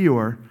son of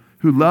Beor,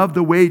 who loved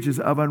the wages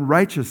of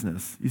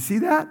unrighteousness. You see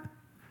that?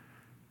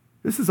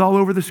 This is all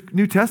over the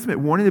New Testament,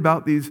 warning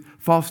about these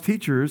false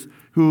teachers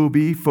who will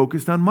be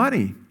focused on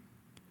money.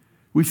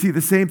 We see the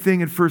same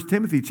thing in 1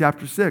 Timothy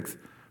chapter 6,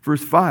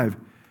 verse 5.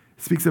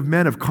 It speaks of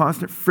men of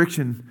constant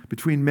friction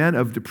between men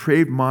of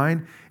depraved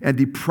mind and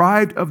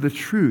deprived of the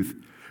truth,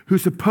 who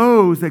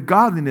suppose that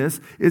godliness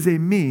is a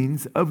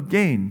means of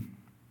gain.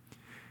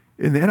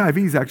 In the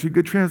NIV is actually a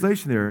good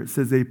translation there. It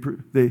says they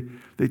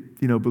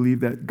believe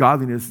that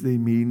godliness is a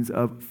means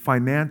of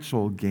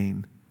financial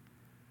gain.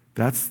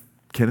 That's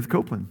Kenneth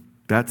Copeland.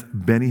 That's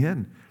Benny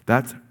Hinn.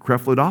 That's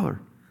Creflo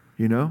Dollar.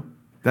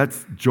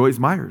 That's Joyce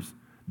Myers.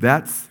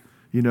 That's,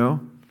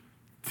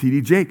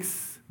 T.D.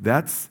 Jakes.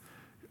 That's,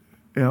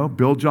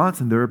 Bill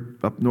Johnson. They're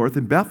up north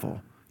in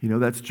Bethel.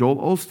 That's Joel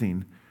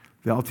Osteen.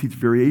 They all teach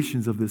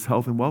variations of this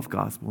health and wealth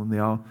gospel, and they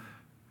all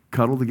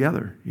cuddle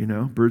together,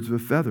 birds of a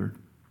feather.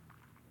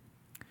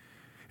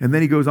 And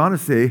then he goes on to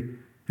say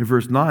in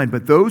verse 9,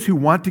 but those who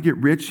want to get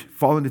rich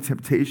fall into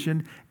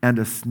temptation and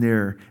a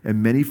snare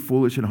and many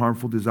foolish and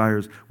harmful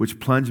desires, which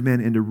plunge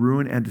men into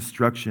ruin and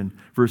destruction.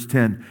 Verse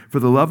 10, for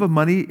the love of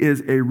money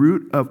is a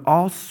root of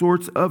all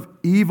sorts of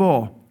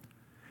evil,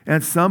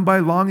 and some by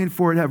longing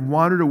for it have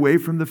wandered away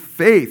from the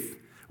faith.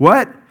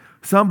 What?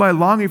 Some by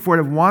longing for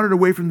it have wandered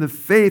away from the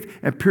faith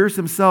and pierced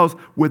themselves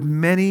with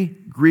many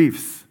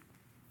griefs.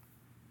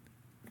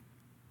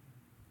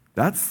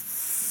 That's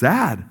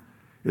sad.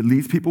 It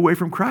leads people away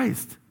from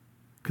Christ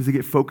because they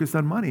get focused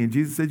on money. And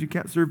Jesus says you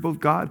can't serve both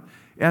God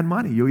and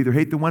money. You'll either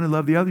hate the one and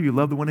love the other. You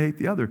love the one and hate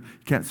the other.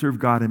 You can't serve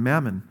God and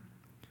mammon.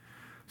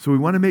 So we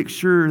want to make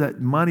sure that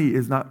money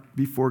is not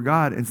before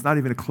God, and it's not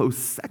even a close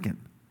second.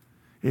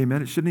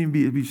 Amen. It shouldn't even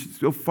be, it'd be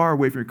so far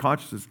away from your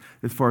consciousness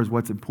as far as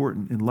what's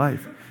important in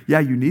life. Yeah,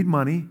 you need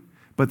money,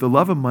 but the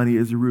love of money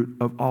is the root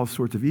of all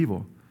sorts of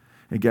evil.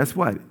 And guess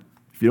what?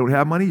 If you don't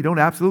have money, you don't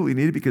absolutely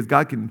need it because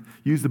God can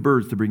use the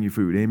birds to bring you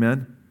food.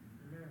 Amen?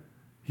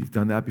 He's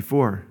done that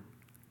before.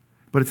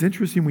 But it's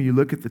interesting when you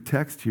look at the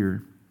text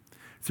here.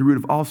 It's the root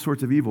of all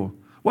sorts of evil.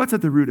 What's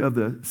at the root of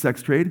the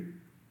sex trade?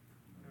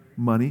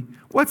 Money.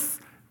 What's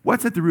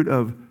at the root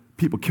of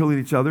people killing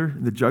each other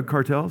in the drug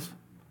cartels?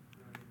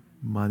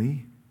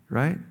 Money,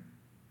 right?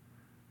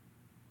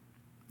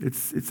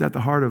 It's at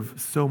the heart of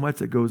so much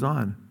that goes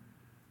on.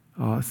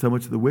 So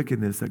much of the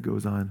wickedness that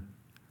goes on.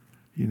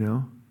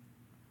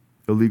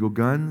 Illegal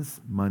guns,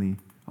 money,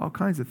 all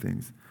kinds of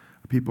things.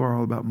 People are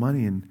all about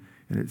money, and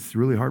it's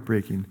really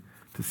heartbreaking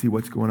to see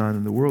what's going on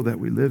in the world that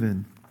we live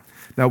in.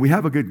 Now, we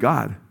have a good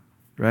God,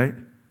 right?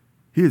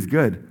 He is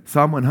good.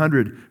 Psalm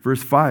 100,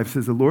 verse 5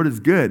 says, the Lord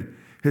is good.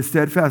 His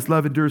steadfast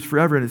love endures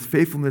forever, and his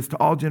faithfulness to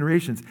all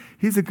generations.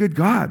 He's a good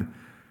God.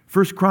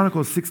 1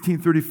 Chronicles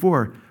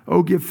 16:34,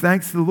 oh, give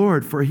thanks to the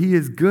Lord, for he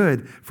is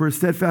good, for his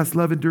steadfast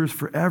love endures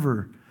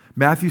forever.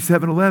 Matthew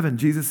 7:11,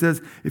 Jesus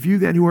says, if you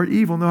then who are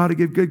evil know how to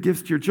give good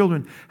gifts to your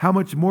children, how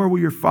much more will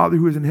your Father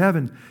who is in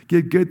heaven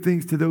give good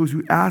things to those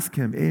who ask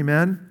him?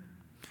 Amen?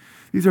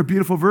 These are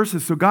beautiful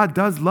verses. So God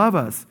does love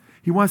us.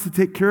 He wants to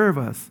take care of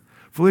us.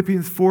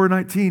 Philippians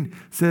 4:19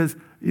 says,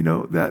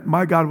 that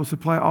my God will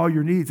supply all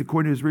your needs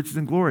according to his riches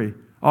and glory.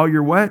 All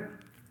your what?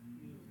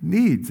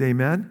 Needs.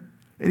 Amen?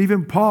 And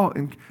even Paul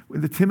in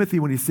the Timothy,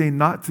 when he's saying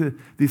not to,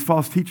 these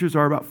false teachers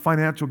are about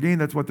financial gain,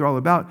 that's what they're all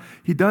about.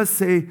 He does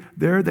say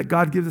there that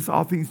God gives us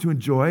all things to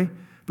enjoy.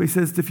 But he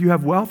says if you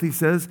have wealth, he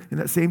says in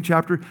that same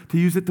chapter, to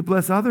use it to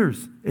bless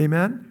others.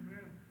 Amen?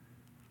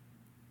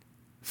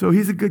 So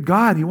he's a good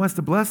God. He wants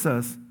to bless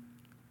us,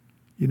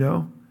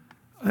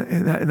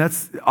 and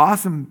that's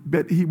awesome.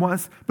 But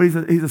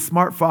he's a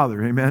smart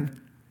father. Amen.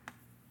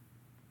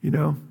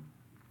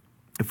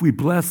 If we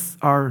bless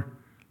our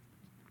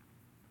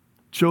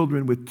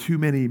children with too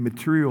many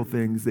material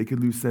things, they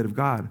could lose sight of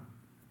God.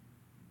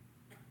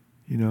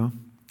 I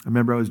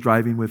remember I was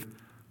driving with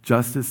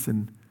Justice,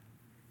 and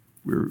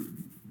we were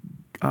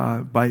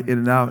by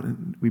In-N-Out,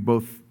 and we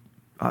both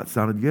thought it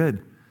sounded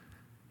good.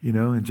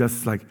 And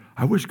Justice like,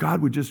 I wish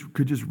God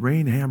could just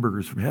rain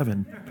hamburgers from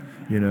heaven,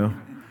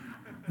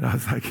 And I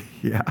was like,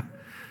 yeah,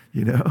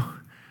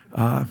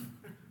 I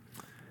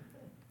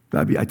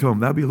told him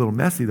that'd be a little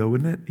messy though,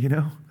 wouldn't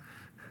it?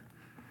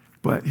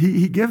 But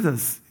he gives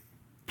us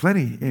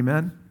plenty,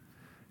 amen?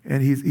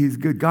 And he's a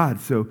good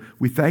God, so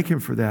we thank him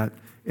for that,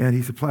 and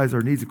he supplies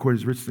our needs according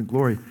to his riches and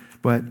glory.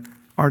 But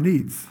our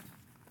needs,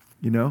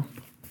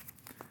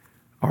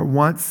 our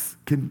wants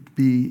can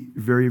be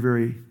very,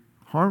 very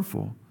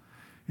harmful.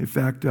 In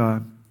fact,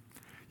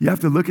 you have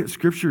to look at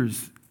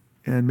scriptures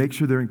and make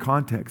sure they're in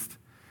context,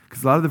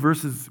 because a lot of the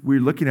verses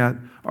we're looking at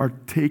are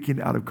taken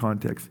out of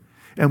context.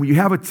 And when you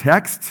have a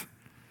text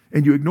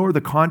and you ignore the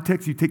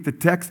context, you take the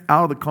text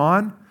out of the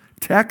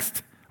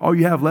context, all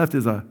you have left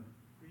is a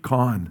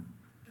con,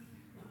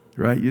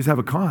 right? You just have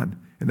a con,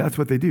 and that's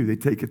what they do. They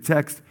take a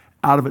text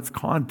out of its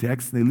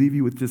context, and they leave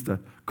you with just a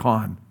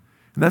con.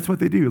 And that's what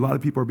they do. A lot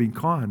of people are being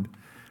conned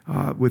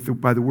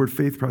by the word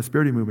faith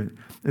prosperity movement.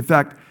 In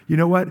fact, you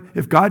know what?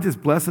 If God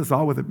just blessed us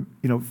all with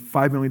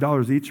 $5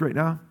 million each right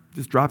now,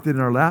 just dropped it in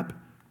our lap,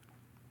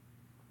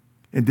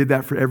 and did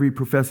that for every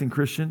professing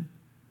Christian,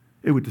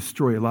 it would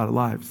destroy a lot of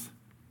lives.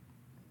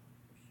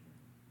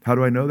 How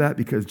do I know that?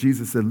 Because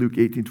Jesus said, Luke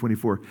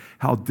 18:24,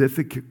 how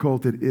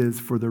difficult it is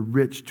for the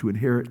rich to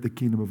inherit the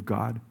kingdom of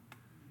God.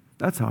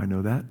 That's how I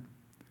know that.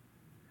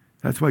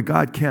 That's why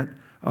God can't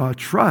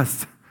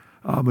trust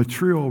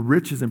material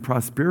riches and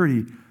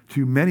prosperity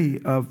to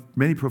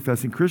many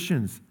professing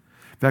Christians.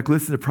 In fact,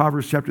 listen to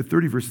Proverbs chapter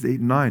 30, verses 8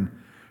 and 9.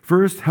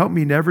 First, help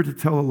me never to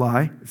tell a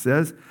lie, it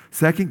says.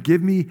 Second,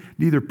 give me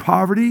neither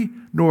poverty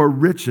nor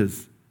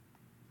riches.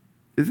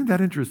 Isn't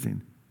that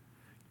interesting?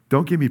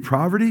 Don't give me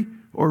poverty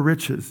or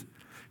riches.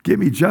 Give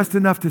me just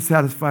enough to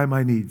satisfy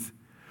my needs.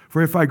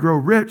 For if I grow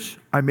rich,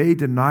 I may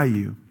deny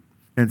you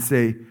and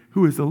say,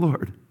 who is the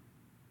Lord?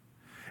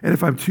 And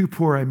if I'm too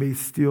poor, I may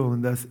steal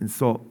and thus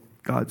insult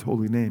God's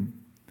holy name.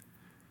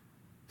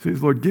 So he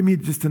says, Lord, give me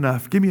just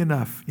enough. Give me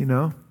enough,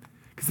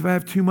 Because if I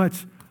have too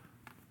much,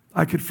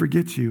 I could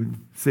forget you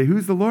and say,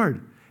 who's the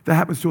Lord? That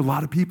happens to a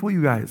lot of people,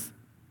 you guys.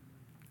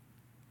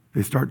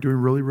 They start doing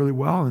really, really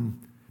well, and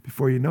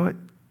before you know it,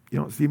 you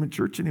don't see them in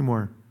church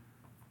anymore.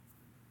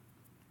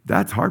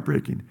 That's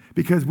heartbreaking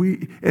because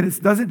and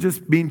it doesn't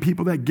just mean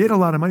people that get a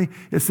lot of money.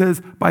 It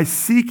says, by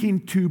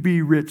seeking to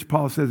be rich,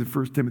 Paul says in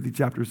 1 Timothy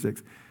chapter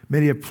 6,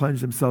 many have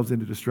plunged themselves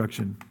into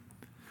destruction.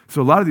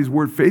 So a lot of these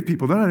word faith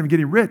people, they're not even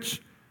getting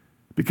rich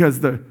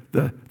because the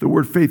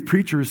word faith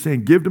preacher is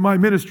saying, give to my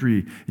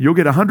ministry, you'll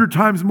get 100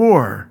 times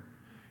more.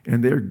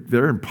 And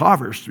they're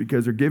impoverished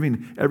because they're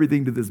giving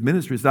everything to this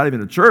ministry. It's not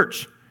even a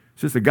church.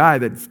 It's just a guy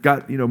that's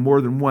got,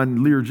 more than one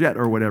Learjet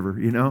or whatever,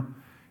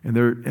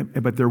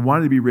 but they're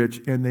wanting to be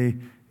rich,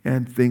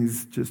 and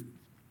things just,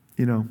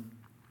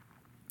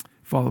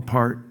 fall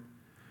apart.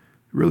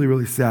 Really,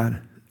 really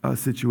sad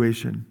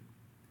situation.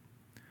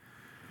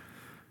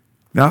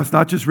 Now, it's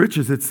not just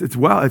riches,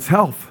 it's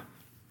health.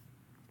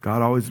 God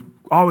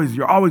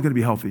you're always going to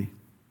be healthy,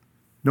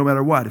 no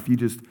matter what. If you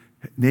just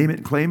name it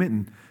and claim it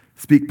and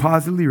speak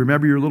positively,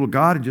 remember your little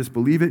God and just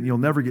believe it, and you'll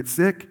never get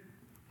sick.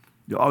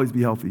 You'll always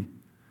be healthy.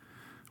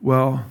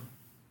 Well,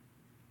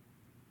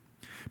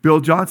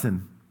 Bill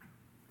Johnson,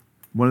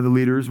 one of the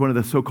leaders, one of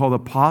the so-called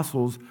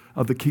apostles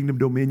of the Kingdom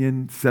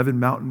Dominion, 7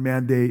 Mountain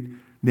Mandate,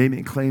 name it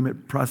and claim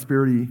it,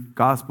 prosperity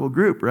gospel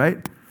group,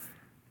 right?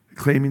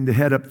 Claiming to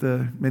head up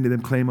many of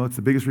them claim, it's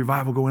the biggest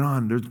revival going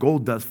on. There's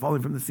gold dust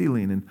falling from the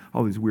ceiling and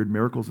all these weird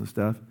miracles and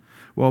stuff.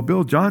 Well,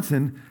 Bill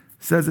Johnson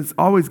says it's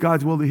always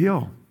God's will to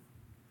heal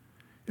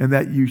and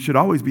that you should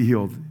always be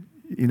healed,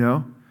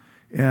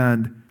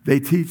 And they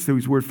teach,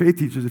 these word faith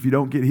teachers, if you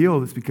don't get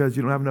healed, it's because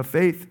you don't have enough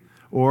faith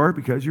or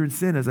because you're in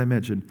sin, as I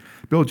mentioned.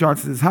 Bill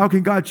Johnson says, how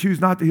can God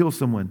choose not to heal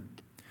someone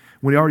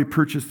when he already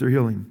purchased their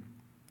healing?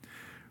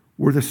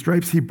 Were the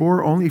stripes he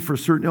bore only for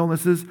certain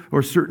illnesses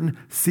or certain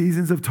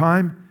seasons of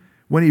time?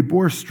 When he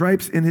bore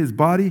stripes in his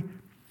body,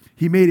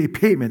 he made a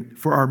payment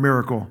for our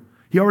miracle.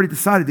 He already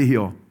decided to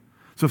heal.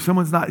 So if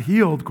someone's not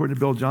healed, according to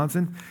Bill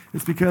Johnson,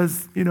 it's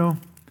because, you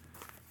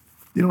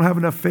don't have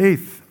enough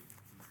faith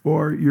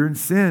or you're in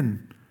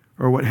sin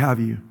or what have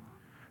you.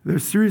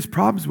 There's serious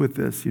problems with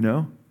this,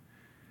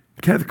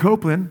 Kenneth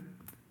Copeland,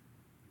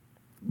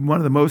 one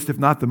of the most, if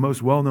not the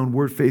most well-known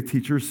word faith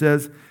teacher,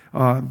 says,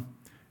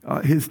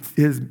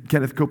 his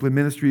Kenneth Copeland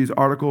Ministries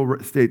article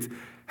states,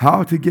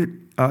 how to get,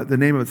 the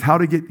name of it's How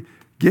to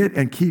Get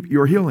and Keep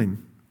Your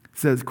Healing. It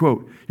says,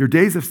 quote, your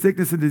days of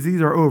sickness and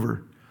disease are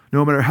over.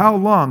 No matter how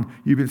long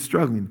you've been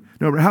struggling,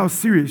 no matter how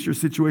serious your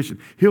situation,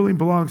 healing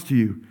belongs to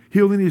you.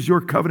 Healing is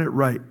your covenant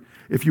right.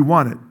 If you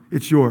want it,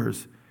 it's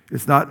yours.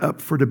 It's not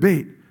up for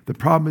debate. The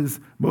problem is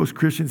most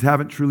Christians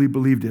haven't truly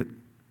believed it.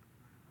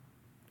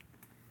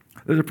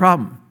 There's a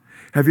problem.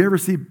 Have you ever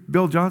seen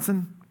Bill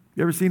Johnson?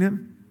 You ever seen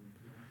him?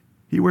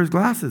 He wears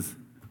glasses.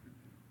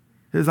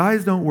 His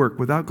eyes don't work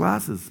without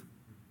glasses.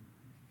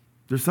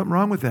 There's something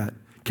wrong with that.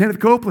 Kenneth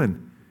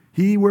Copeland,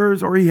 he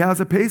has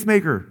a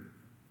pacemaker.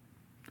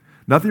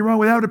 Nothing wrong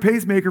with having a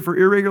pacemaker for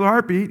irregular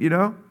heartbeat,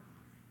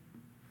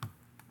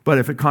 But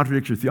if it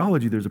contradicts your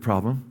theology, there's a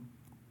problem,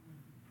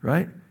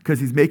 right? Because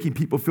he's making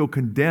people feel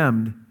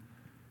condemned.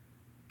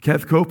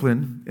 Kenneth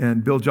Copeland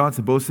and Bill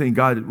Johnson both saying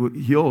God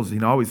heals,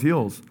 always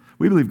heals.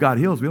 We believe God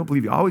heals. We don't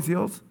believe he always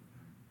heals.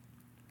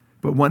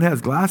 But one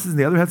has glasses and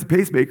the other has a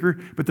pacemaker,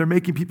 but they're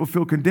making people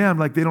feel condemned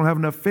like they don't have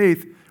enough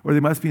faith or they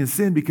must be in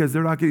sin because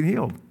they're not getting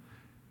healed.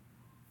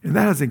 And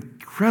that has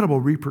incredible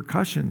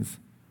repercussions.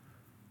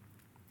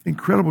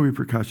 Incredible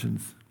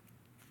repercussions.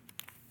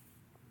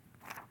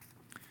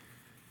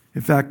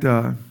 In fact,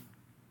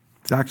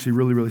 it's actually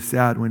really, really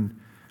sad when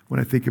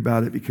I think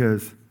about it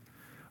because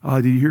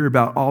did you hear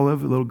about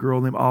Olive, a little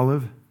girl named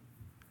Olive?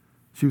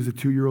 She was a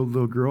 2-year-old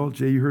little girl.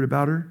 Jay, you heard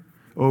about her?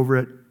 Over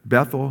at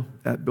Bethel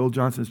at Bill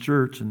Johnson's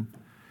church.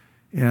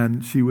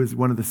 And she was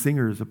one of the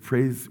singers, of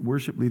praise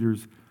worship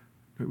leaders.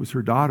 It was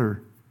her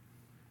daughter.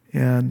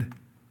 And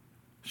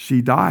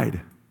she died.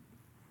 It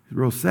was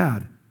real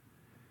sad.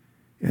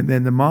 And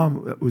then the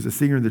mom was a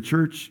singer in the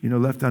church,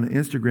 left on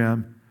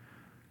Instagram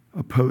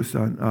a post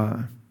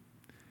on,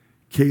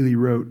 Kaylee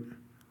wrote,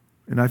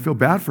 and I feel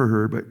bad for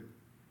her, but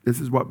this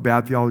is what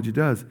bad theology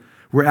does.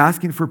 We're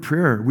asking for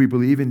prayer. We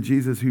believe in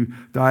Jesus who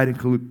died and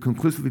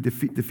conclusively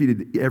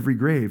defeated every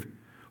grave,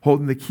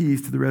 holding the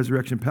keys to the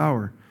resurrection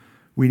power.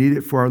 We need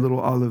it for our little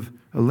Olive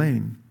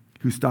Elaine,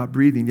 who stopped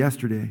breathing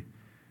yesterday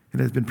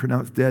and has been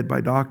pronounced dead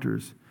by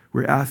doctors.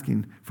 We're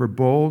asking for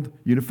bold,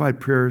 unified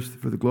prayers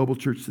for the global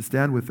church to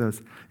stand with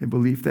us in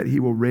belief that he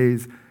will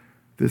raise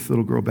this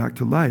little girl back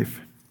to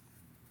life.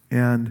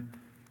 And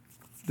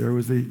there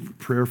was a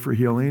prayer for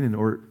healing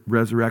or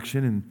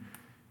resurrection, and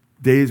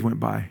days went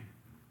by.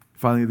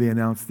 Finally, they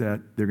announced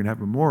that they're going to have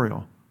a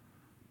memorial.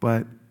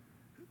 But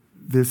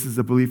this is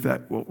a belief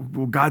that,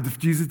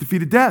 Jesus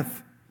defeated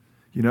death.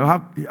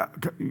 How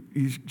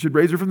he should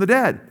raise her from the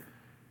dead.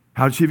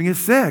 How did she even get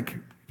sick?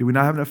 Do we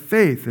not have enough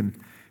faith? And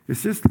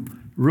it's just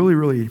really,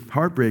 really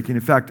heartbreaking.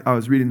 In fact, I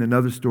was reading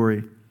another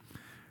story,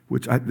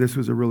 this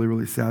was a really,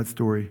 really sad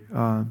story.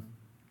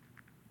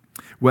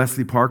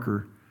 Wesley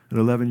Parker, an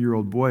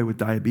 11-year-old boy with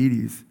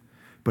diabetes,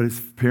 But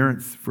his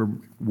parents,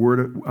 from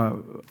word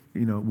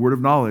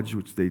of knowledge,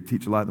 which they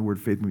teach a lot in the word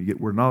of faith when you get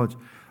word of knowledge,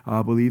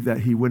 believed that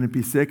he wouldn't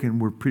be sick, and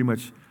were pretty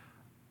much,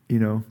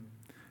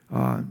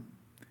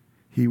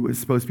 he was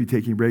supposed to be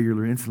taking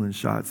regular insulin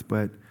shots.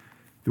 But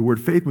the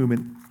word faith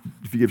movement,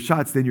 if you give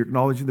shots, then you're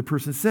acknowledging the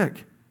person's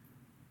sick.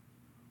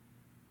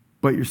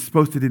 But you're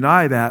supposed to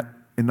deny that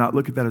and not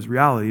look at that as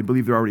reality and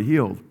believe they're already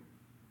healed.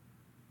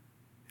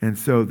 And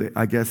so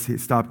I guess he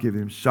stopped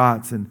giving him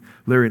shots, and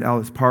Larry and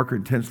Alice Parker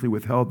intentionally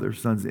withheld their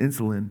son's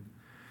insulin.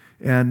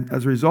 And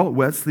as a result,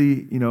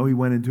 Wesley, he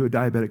went into a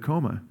diabetic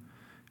coma.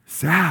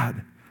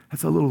 Sad.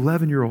 That's a little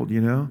 11-year-old,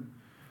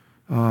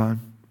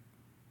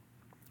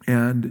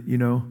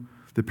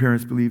 the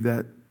parents believed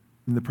that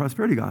in the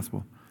prosperity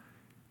gospel.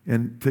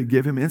 And to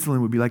give him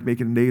insulin would be like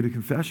making a negative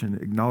confession,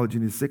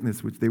 acknowledging his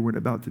sickness, which they weren't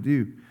about to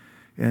do.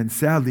 And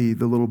sadly,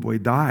 the little boy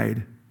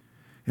died.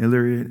 And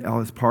Larry and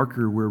Alice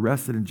Parker were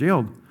arrested and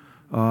jailed,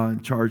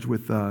 and charged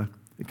with,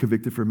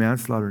 convicted for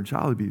manslaughter and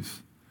child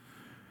abuse.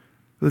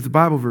 There's a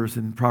Bible verse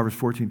in Proverbs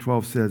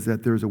 14:12 says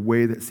that there's a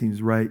way that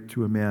seems right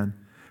to a man,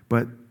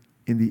 but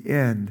in the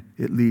end,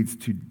 it leads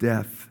to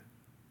death.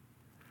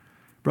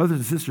 Brothers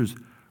and sisters,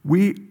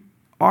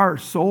 our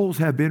souls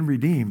have been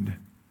redeemed,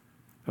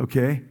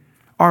 okay?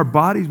 Our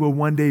bodies will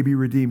one day be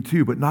redeemed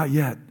too, but not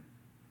yet.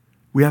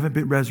 We haven't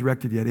been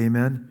resurrected yet,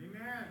 amen?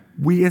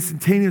 We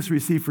instantaneously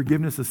receive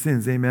forgiveness of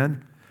sins,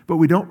 amen? But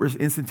we don't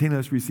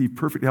instantaneously receive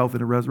perfect health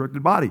in a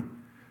resurrected body.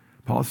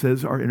 Paul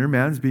says our inner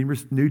man is being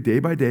renewed day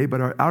by day,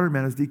 but our outer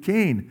man is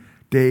decaying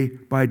day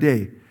by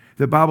day.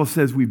 The Bible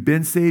says we've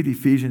been saved,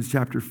 Ephesians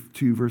chapter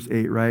 2, verse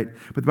 8, right?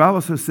 But the Bible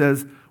also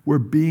says we're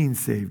being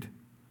saved.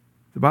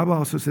 The Bible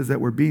also says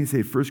that we're being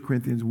saved, 1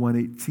 Corinthians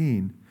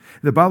 1:18.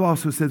 The Bible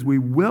also says we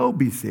will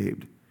be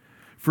saved,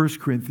 1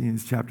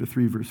 Corinthians chapter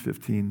 3, verse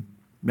 15,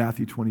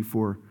 Matthew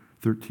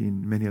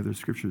 24:13, many other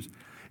scriptures.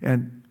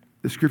 And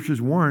the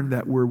scriptures warn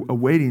that we're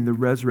awaiting the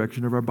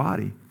resurrection of our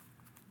body.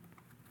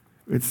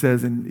 It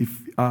says in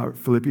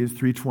Philippians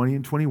 3:20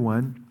 and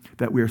 21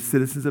 that we are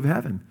citizens of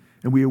heaven,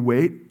 and we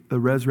await the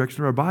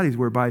resurrection of our bodies,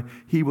 whereby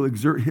he will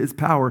exert his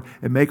power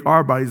and make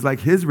our bodies like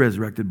his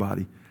resurrected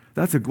body.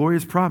 That's a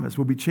glorious promise.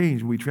 We'll be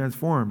changed, we'll be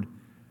transformed.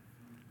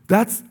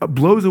 That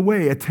blows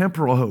away a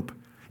temporal hope.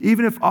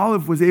 Even if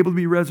Olive was able to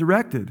be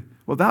resurrected,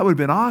 well, that would have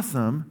been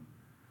awesome,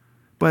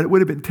 but it would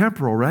have been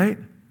temporal, right?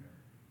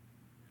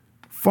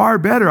 Far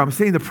better. I'm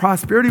saying the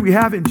prosperity we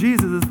have in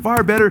Jesus is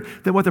far better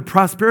than what the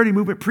prosperity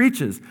movement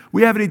preaches.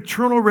 We have an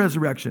eternal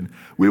resurrection.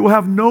 We will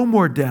have no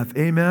more death.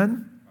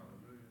 Amen?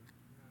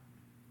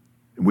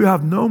 We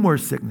have no more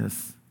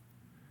sickness.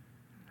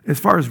 As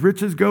far as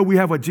riches go, we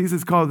have what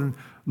Jesus called in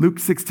Luke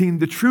 16,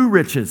 the true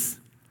riches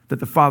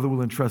that the Father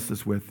will entrust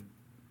us with.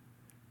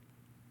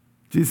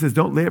 Jesus says,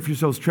 don't lay up for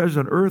yourselves treasures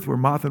on earth where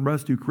moth and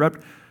rust do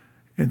corrupt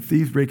and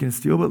thieves break in and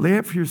steal, but lay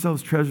up for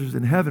yourselves treasures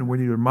in heaven where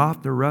neither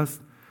moth nor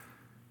rust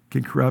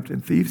can corrupt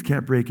and thieves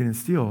can't break in and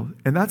steal.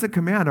 And that's a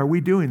command. Are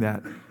we doing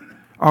that?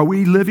 Are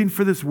we living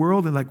for this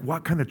world and like,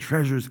 what kind of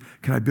treasures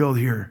can I build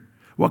here?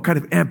 What kind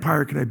of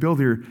empire can I build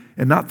here?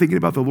 And not thinking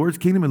about the Lord's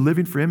kingdom and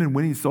living for him and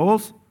winning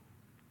souls?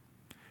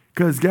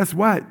 Because guess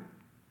what?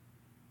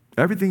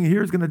 Everything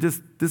here is going to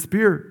just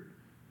disappear.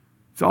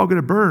 It's all going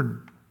to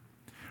burn.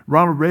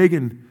 Ronald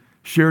Reagan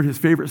shared his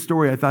favorite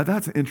story. I thought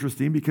that's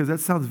interesting because that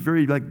sounds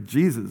very like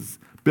Jesus,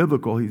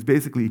 biblical. He's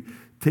basically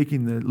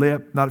taking the lay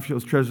up not for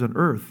yourselves treasures on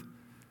earth,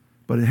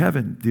 but in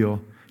heaven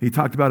deal. He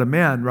talked about a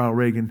man, Ronald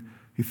Reagan.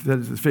 He said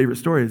his favorite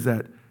story is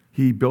that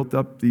he built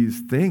up these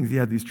things. He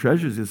had these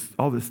treasures,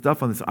 all this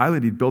stuff on this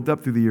island he'd built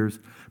up through the years,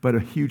 but a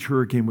huge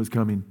hurricane was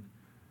coming.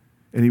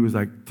 And he was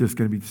like, just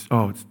going to be,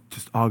 it's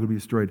just all going to be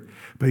destroyed.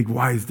 But he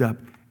wised up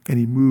and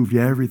he moved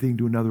everything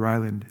to another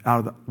island out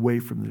of the way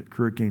from the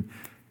hurricane.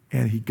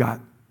 And he got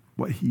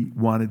what he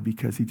wanted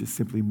because he just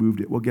simply moved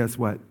it. Well, guess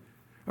what?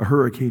 A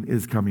hurricane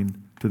is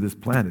coming to this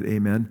planet.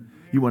 Amen.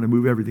 You want to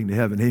move everything to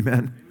heaven.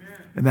 Amen.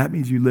 And that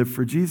means you live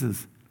for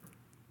Jesus.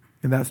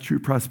 And that's true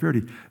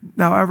prosperity.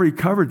 Now, I already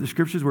covered the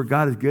scriptures where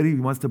God is good. He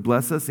wants to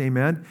bless us.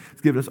 Amen.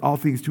 He's given us all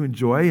things to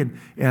enjoy.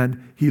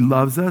 And he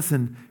loves us.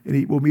 And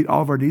he will meet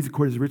all of our needs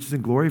according to his riches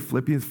and glory.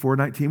 Philippians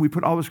 4:19. We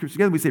put all the scriptures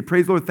together. We say,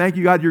 praise the Lord. Thank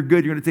you, God. You're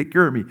good. You're going to take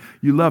care of me.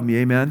 You love me.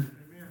 Amen.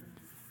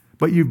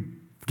 But you've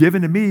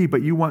given to me,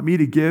 but you want me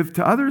to give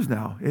to others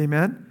now.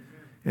 Amen.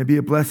 And be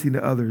a blessing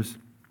to others.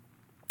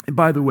 And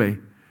by the way,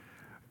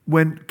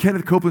 when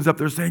Kenneth Copeland's up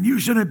there saying, you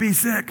shouldn't be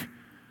sick.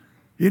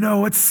 You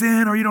know, it's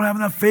sin, or you don't have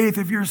enough faith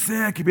if you're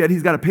sick. Yet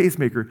he's got a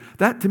pacemaker.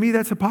 That, to me,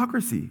 that's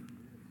hypocrisy.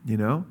 You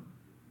know?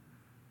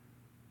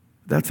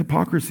 That's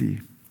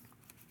hypocrisy.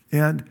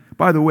 And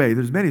by the way,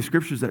 there's many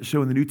scriptures that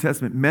show in the New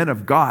Testament men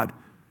of God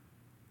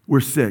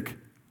were sick,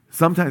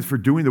 sometimes for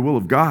doing the will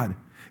of God.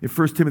 In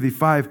 1 Timothy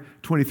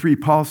 5:23,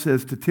 Paul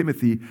says to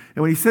Timothy, and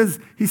when he says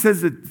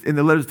that in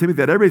the letters to Timothy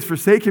that everybody's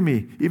forsaken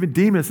me, even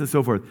Demas and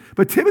so forth.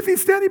 But Timothy's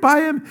standing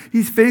by him.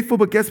 He's faithful,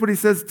 but guess what he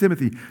says to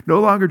Timothy? No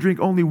longer drink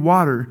only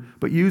water,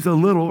 but use a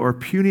little or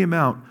puny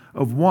amount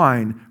of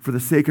wine for the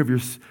sake of your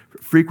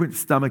frequent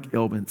stomach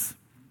ailments.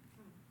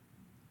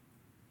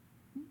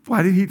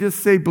 Why did he just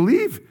say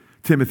believe?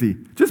 Timothy.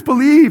 Just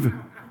believe,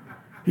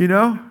 you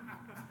know?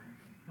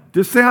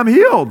 Just say I'm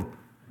healed.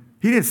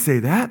 He didn't say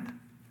that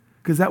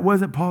because that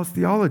wasn't Paul's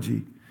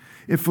theology.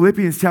 In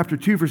Philippians chapter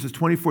 2, verses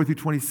 24 through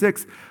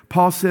 26,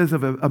 Paul says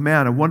of a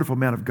man, a wonderful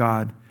man of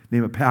God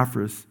named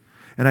Epaphras,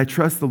 and I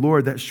trust the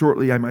Lord that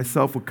shortly I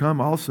myself will come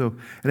also,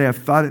 and I have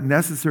thought it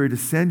necessary to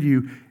send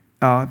you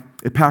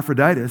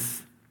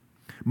Epaphroditus,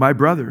 my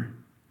brother,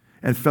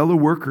 and fellow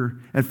worker,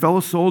 and fellow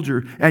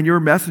soldier, and your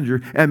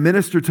messenger, and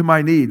minister to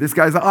my need. This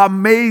guy's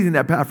amazing,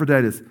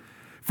 Epaphroditus.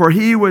 For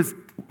he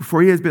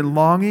has been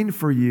longing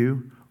for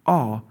you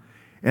all,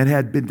 and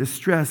had been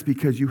distressed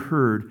because you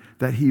heard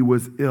that he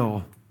was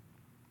ill.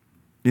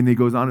 And he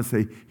goes on to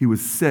say he was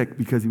sick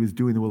because he was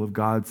doing the will of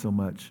God so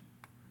much.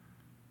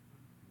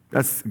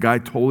 That's a guy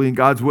totally in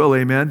God's will,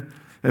 amen?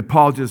 And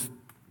Paul just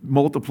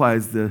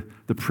multiplies the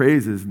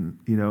praises,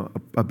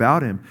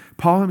 about him.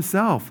 Paul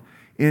himself,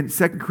 in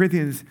 2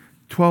 Corinthians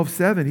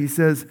 12:7, he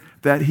says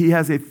that he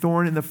has a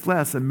thorn in the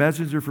flesh, a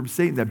messenger from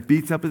Satan that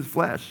beats up his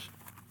flesh.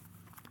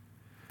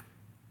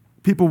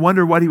 People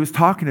wonder what he was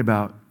talking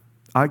about.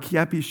 I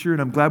can't be sure,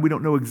 and I'm glad we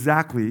don't know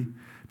exactly,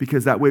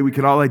 because that way we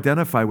could all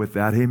identify with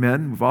that.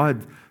 Amen? We've all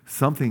had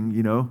something,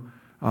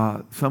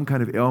 some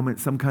kind of ailment,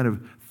 some kind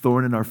of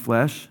thorn in our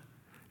flesh.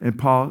 And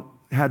Paul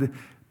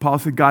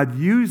said God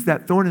used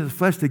that thorn in his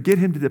flesh to get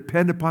him to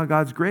depend upon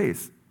God's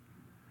grace.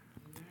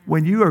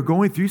 When you are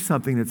going through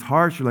something that's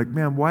harsh, you're like,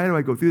 man, why do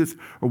I go through this?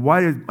 Or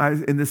why am I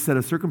in this set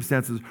of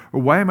circumstances? Or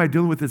why am I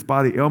dealing with this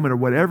body ailment or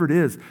whatever it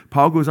is?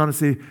 Paul goes on to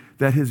say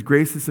that his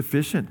grace is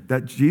sufficient,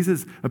 that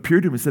Jesus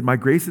appeared to him and said, my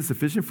grace is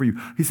sufficient for you.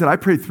 He said, I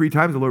prayed 3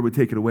 times the Lord would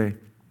take it away.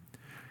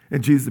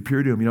 And Jesus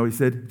appeared to him. You know what he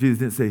said? Jesus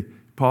didn't say,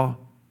 Paul,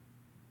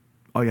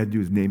 all you had to do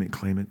is name it,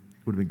 claim it.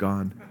 It would have been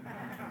gone.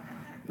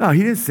 No,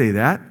 he didn't say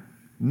that.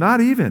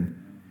 Not even.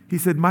 He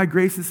said, my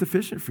grace is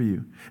sufficient for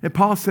you. And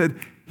Paul said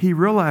he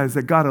realized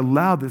that God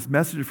allowed this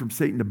messenger from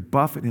Satan to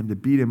buffet him, to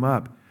beat him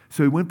up,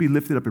 so he wouldn't be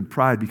lifted up in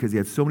pride because he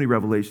had so many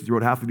revelations. He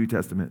wrote half the New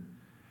Testament.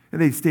 And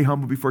they'd stay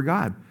humble before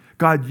God.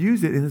 God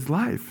used it in his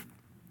life.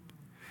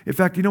 In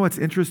fact, you know what's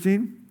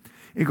interesting?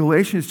 In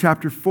Galatians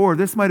chapter 4,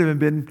 this might have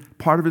been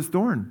part of his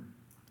thorn.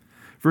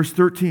 Verse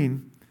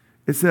 13,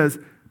 it says,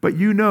 but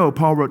you know,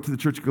 Paul wrote to the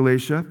church of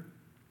Galatia,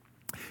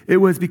 it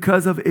was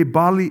because of a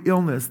bodily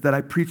illness that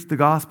I preached the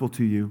gospel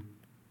to you.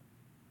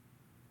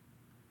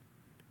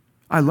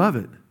 I love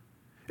it.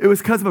 It was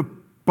because of a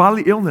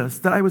bodily illness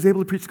that I was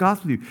able to preach the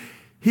gospel to you.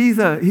 He's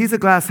a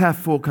glass half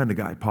full kind of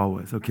guy, Paul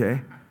was,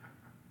 okay?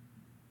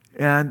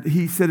 And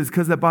he said it's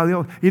because of that bodily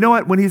illness. You know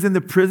what? When he's in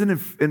the prison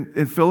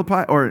in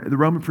Philippi, or the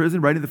Roman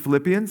prison, writing the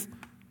Philippians,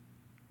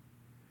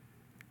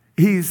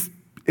 he's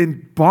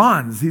in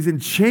bonds. He's in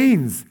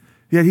chains.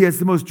 Yet he has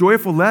the most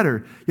joyful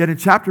letter. Yet in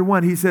chapter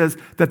 1, he says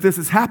that this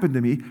has happened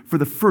to me for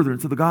the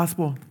furtherance of the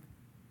gospel.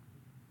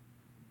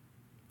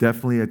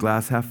 Definitely a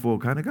glass half full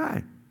kind of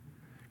guy.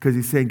 Because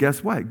he's saying,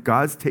 guess what?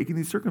 God's taking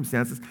these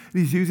circumstances and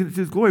he's using it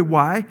to his glory.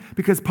 Why?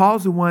 Because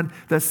Paul's the one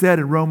that said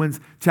in Romans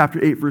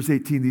chapter 8, verse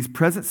 18, these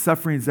present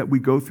sufferings that we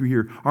go through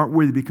here aren't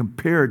worthy to be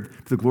compared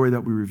to the glory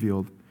that we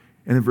revealed.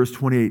 And in verse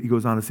 28, he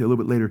goes on to say a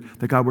little bit later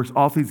that God works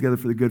all things together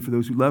for the good for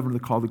those who love him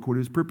and are called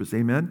according to his purpose.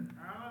 Amen?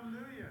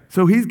 Hallelujah.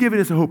 So he's giving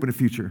us a hope in the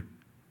future.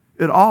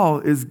 It all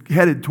is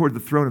headed toward the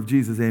throne of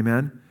Jesus.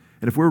 Amen?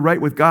 And if we're right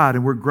with God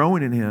and we're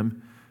growing in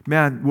him,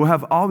 man, we'll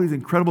have all these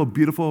incredible,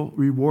 beautiful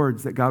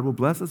rewards that God will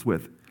bless us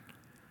with.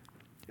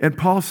 And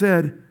Paul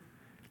said,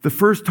 the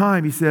first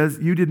time, he says,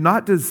 you did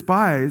not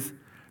despise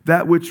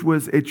that which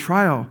was a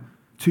trial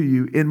to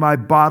you in my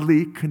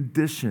bodily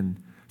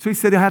condition. So he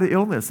said I had an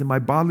illness in my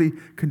bodily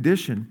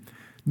condition,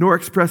 nor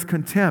expressed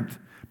contempt,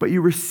 but you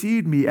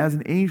received me as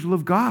an angel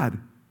of God,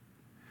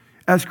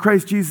 as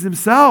Christ Jesus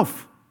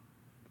himself.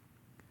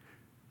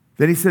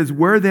 Then he says,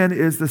 where then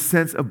is the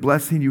sense of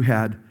blessing you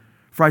had?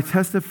 For I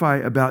testify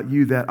about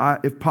you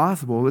that if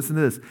possible, listen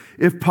to this,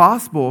 if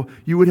possible,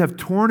 you would have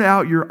torn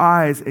out your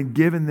eyes and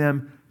given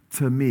them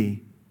to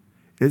me.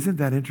 Isn't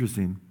that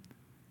interesting?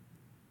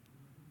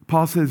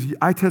 Paul says,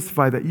 I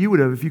testify that you would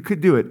have, if you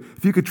could do it,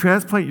 if you could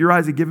transplant your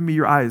eyes and given me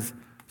your eyes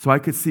so I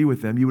could see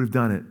with them, you would have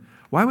done it.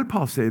 Why would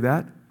Paul say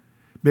that?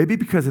 Maybe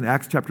because in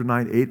Acts chapter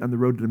 9, 8, on the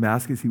road to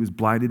Damascus, he was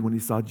blinded when he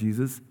saw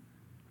Jesus.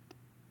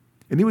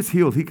 And he was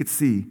healed. He could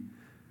see.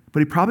 But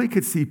he probably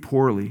could see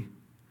poorly.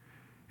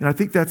 And I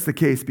think that's the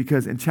case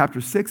because in chapter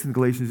 6 in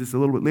Galatians, just a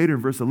little bit later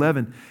in verse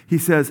 11, he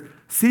says,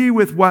 see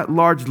with what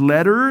large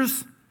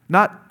letters,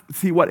 not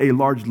see what a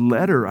large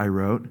letter I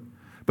wrote,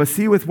 but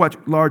see with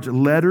what large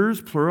letters,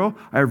 plural,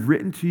 I have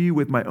written to you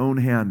with my own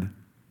hand.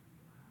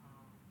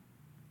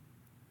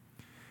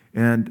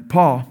 And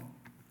Paul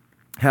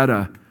had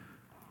a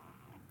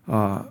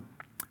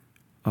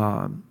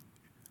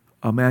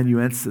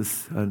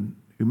amanuensis. An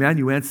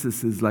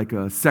amanuensis is like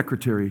a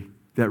secretary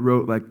that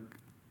wrote like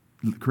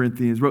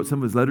Corinthians, wrote some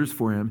of his letters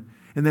for him.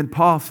 And then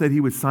Paul said he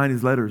would sign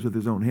his letters with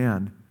his own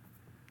hand.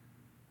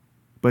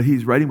 But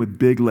he's writing with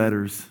big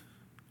letters.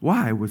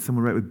 Why would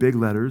someone write with big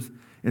letters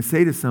and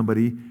say to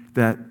somebody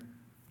that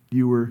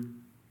you were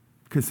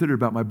considered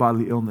about my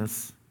bodily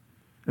illness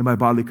and my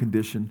bodily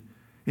condition?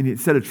 And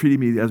instead of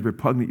treating me as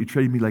repugnant, you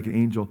treated me like an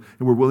angel,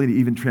 and were willing to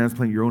even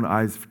transplant your own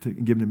eyes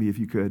and give them to me if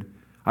you could.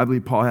 I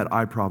believe Paul had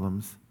eye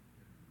problems.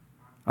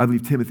 I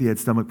believe Timothy had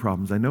stomach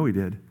problems. I know he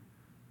did.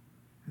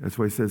 That's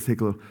why he says, take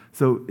a little.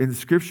 So in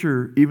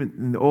Scripture, even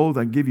in the Old,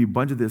 I give you a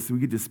bunch of this. We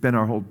could just spend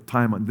our whole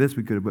time on this.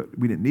 We could have, but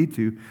we didn't need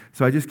to.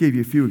 So I just gave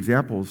you a few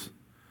examples.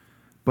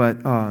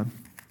 But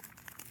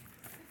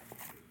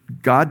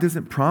God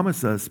doesn't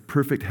promise us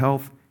perfect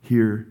health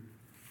here,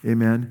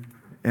 amen,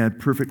 and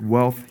perfect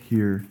wealth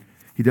here.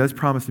 He does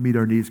promise to meet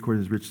our needs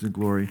according to His riches and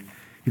glory.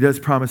 He does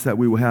promise that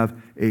we will have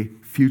a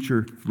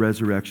future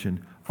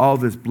resurrection. All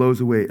this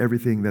blows away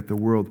everything that the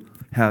world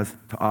has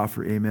to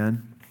offer,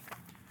 amen.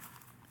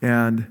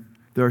 And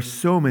there are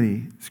so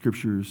many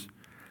scriptures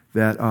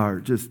that are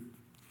just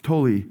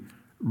totally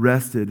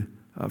wrested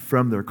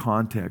from their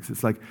context.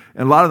 It's like,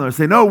 and a lot of them are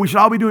saying, no, we should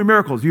all be doing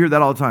miracles. You hear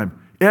that all the time.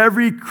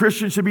 Every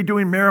Christian should be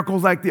doing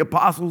miracles like the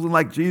apostles and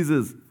like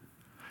Jesus.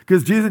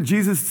 Because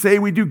Jesus say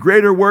we do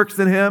greater works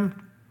than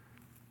Him.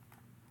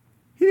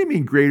 He didn't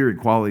mean greater in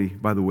quality,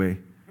 by the way.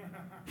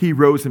 He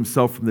rose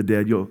Himself from the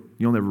dead. You'll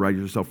never rise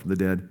yourself from the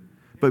dead.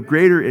 But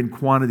greater in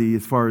quantity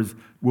as far as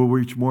we'll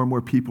reach more and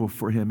more people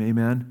for Him.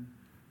 Amen?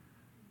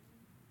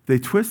 They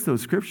twist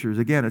those scriptures.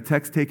 Again, a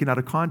text taken out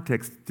of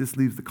context just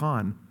leaves the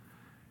con.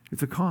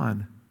 It's a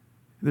con.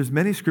 There's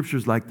many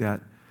scriptures like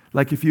that.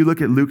 Like if you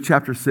look at Luke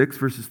chapter 6,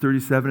 verses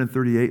 37 and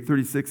 38,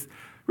 36,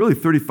 really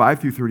 35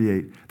 through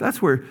 38.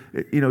 That's where,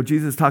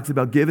 Jesus talks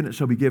about given, it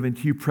shall be given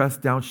to you,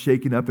 pressed down,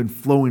 shaken up, and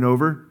flowing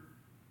over.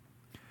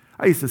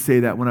 I used to say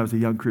that when I was a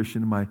young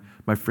Christian, and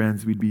my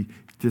friends, we'd be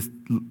just,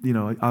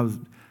 I was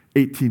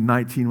 18,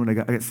 19 when I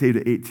got saved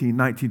at 18,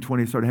 19,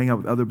 20, I started hanging out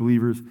with other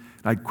believers, and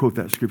I'd quote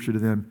that scripture to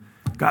them.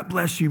 God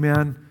bless you,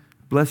 man.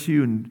 Bless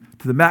you, and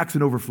to the max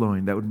and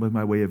overflowing. That was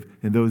my way of,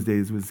 in those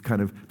days, was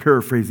kind of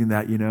paraphrasing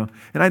that, And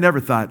I never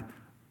thought,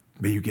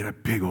 may you get a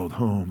big old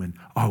home and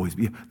always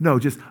be. No,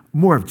 just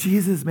more of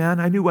Jesus, man.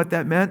 I knew what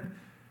that meant.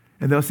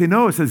 And they'll say,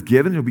 no, it says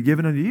given, it'll be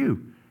given unto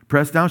you.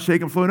 Pressed down,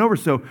 shaken, flowing over.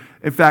 So,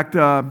 in fact,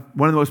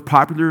 one of the most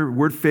popular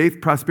word faith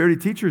prosperity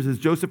teachers is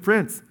Joseph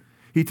Prince.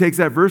 He takes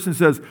that verse and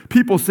says,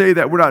 people say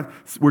that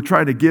we're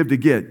trying to give to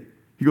get.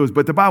 He goes,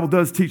 but the Bible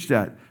does teach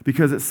that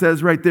because it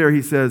says right there,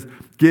 he says,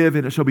 give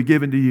and it shall be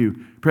given to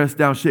you. Pressed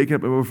down, shaken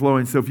up, and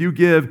overflowing. So if you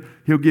give,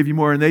 He'll give you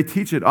more. And they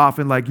teach it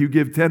often like you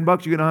give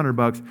 $10, you get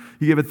 $100.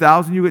 You give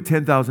 1,000, you get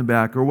 10,000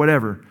 back or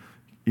whatever.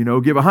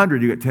 Give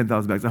 100, you get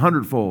 10,000 back. It's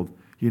 100-fold,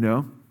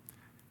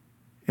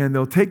 And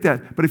they'll take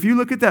that. But if you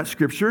look at that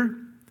scripture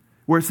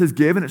where it says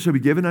give and it shall be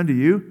given unto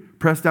you,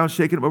 pressed down,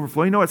 shaken up,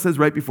 overflowing. You know what it says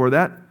right before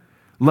that?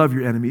 Love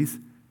your enemies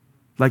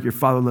like your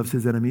Father loves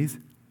His enemies.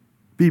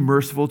 Be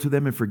merciful to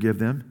them and forgive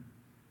them.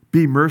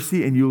 Be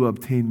mercy and you will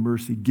obtain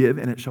mercy. Give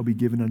and it shall be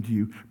given unto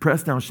you.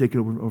 Pressed down,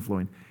 shaken up,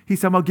 overflowing. He's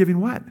talking about giving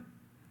what?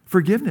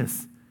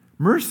 Forgiveness,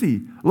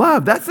 mercy,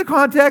 love. That's the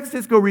context.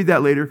 Let's go read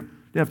that later.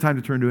 Didn't have time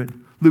to turn to it.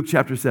 Luke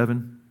chapter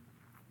 7.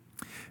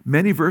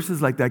 Many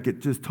verses like that get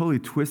just totally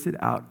twisted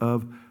out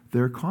of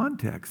their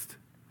context.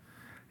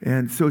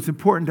 And so it's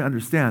important to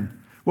understand,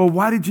 well,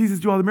 why did Jesus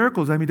do all the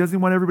miracles? I mean, doesn't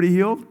He want everybody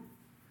healed?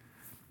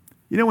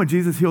 When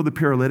Jesus healed the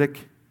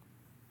paralytic,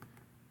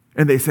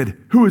 and they said,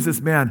 who is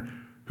this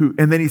man?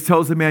 And then He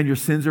tells the man, your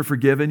sins are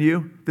forgiven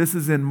you. This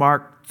is in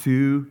Mark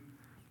 2.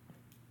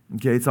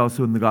 Okay, it's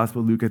also in the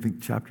Gospel of Luke, I think,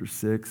 chapter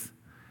 6.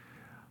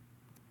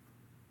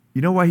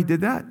 You know why He did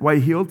that? Why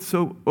He healed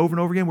so over and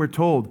over again? We're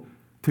told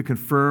to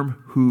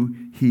confirm who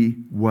He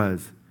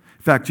was.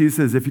 In fact, Jesus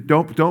says, if you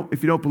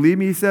don't believe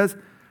me, He says,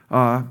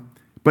 but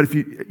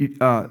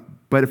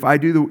if I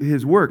do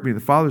His work, meaning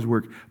the Father's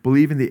work,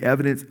 believe in the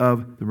evidence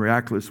of the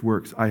miraculous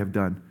works I have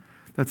done.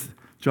 That's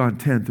John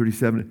 10,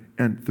 37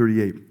 and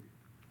 38.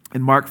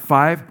 In Mark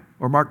 5,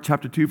 or Mark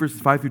chapter 2,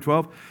 verses 5 through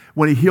 12,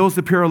 when He heals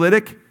the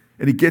paralytic,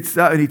 and He gets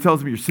up and He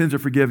tells him, your sins are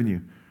forgiven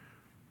you.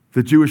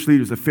 The Jewish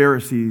leaders, the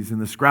Pharisees and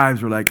the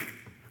scribes were like,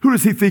 who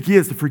does He think He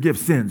is to forgive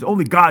sins?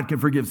 Only God can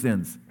forgive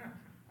sins.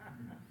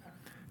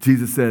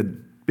 Jesus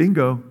said,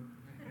 bingo.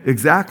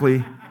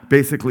 Exactly,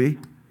 basically.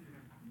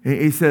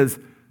 And He says,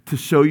 to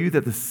show you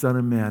that the Son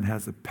of Man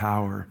has the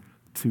power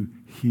to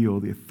heal,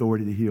 the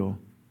authority to heal.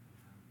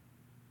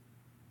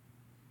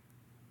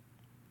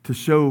 To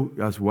show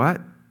us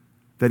what?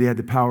 That He had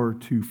the power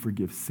to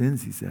forgive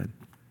sins, He said.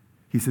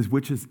 He says,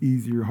 which is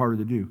easier or harder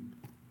to do?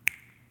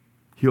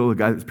 Heal a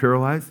guy that's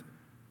paralyzed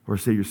or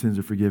say your sins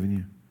are forgiven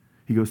you?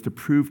 He goes, to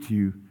prove to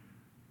you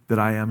that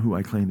I am who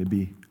I claim to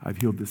be. I've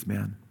healed this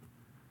man.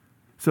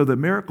 So the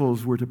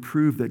miracles were to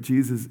prove that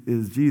Jesus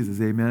is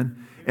Jesus,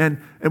 amen? And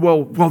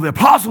well, the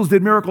apostles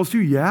did miracles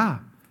too, yeah.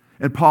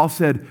 And Paul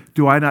said,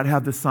 do I not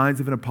have the signs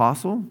of an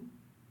apostle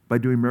by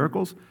doing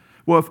miracles?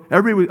 Well,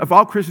 if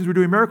all Christians were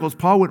doing miracles,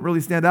 Paul wouldn't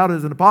really stand out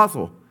as an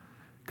apostle,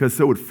 because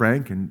so would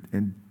Frank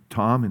and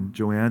Tom and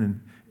Joanne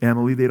and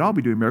Emily. They'd all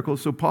be doing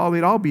miracles. So Paul,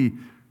 they'd all be,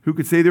 who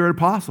could say they're an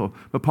apostle?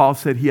 But Paul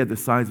said he had the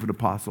signs of an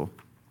apostle.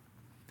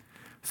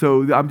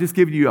 So I'm just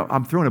giving you,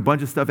 I'm throwing a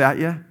bunch of stuff at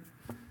you.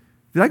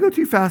 Did I go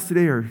too fast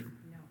today or? No.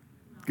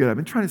 Good, I've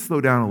been trying to slow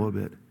down a little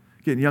bit.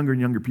 Getting younger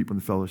and younger people in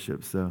the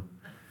fellowship, so.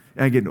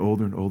 And I'm getting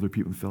older and older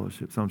people in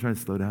fellowship, so I'm trying to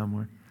slow down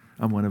more.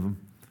 I'm one of them.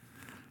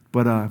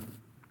 But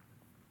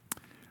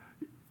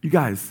you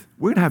guys,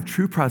 we're going to have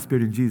true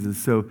prosperity in Jesus.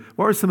 So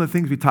what are some of the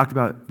things we talked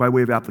about by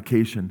way of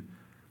application?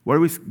 What are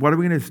we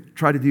going to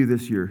try to do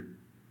this year?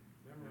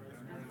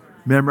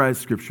 Memorize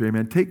Scripture,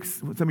 amen. Take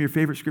some of your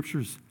favorite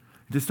scriptures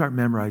and just start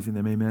memorizing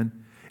them,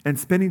 amen. And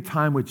spending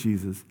time with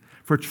Jesus.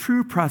 For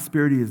true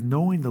prosperity is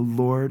knowing the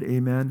Lord,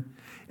 amen,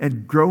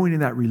 and growing in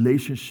that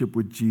relationship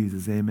with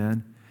Jesus,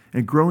 amen,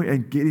 and growing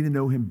and getting to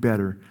know Him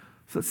better.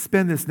 So let's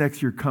spend this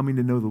next year coming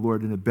to know the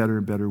Lord in a better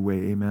and better way,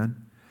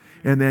 amen.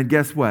 And then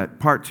guess what?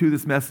 Part 2 of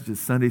this message is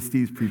Sunday.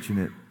 Steve's preaching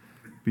it.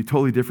 It'll be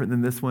totally different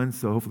than this one,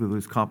 so hopefully they'll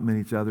just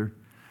complement each other.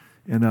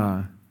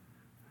 And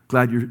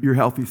glad you're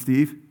healthy,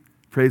 Steve.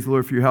 Praise the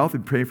Lord for your health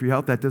and praying for your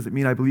health. That doesn't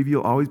mean I believe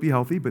you'll always be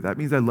healthy, but that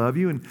means I love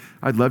you and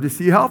I'd love to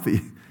see you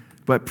healthy.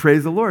 But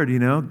praise the Lord,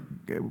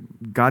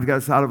 God got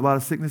us out of a lot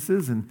of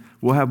sicknesses and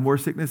we'll have more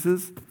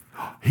sicknesses.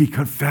 He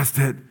confessed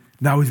it.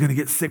 Now he's going to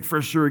get sick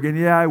for sure again.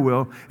 Yeah, I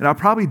will. And I'll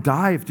probably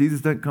die if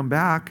Jesus doesn't come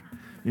back,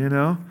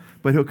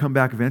 but he'll come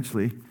back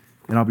eventually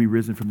and I'll be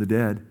risen from the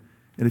dead.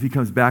 And if he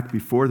comes back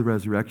before the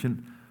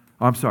resurrection,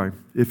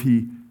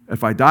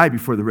 if I die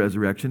before the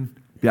resurrection,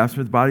 be absent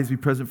from the bodies, be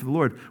present for the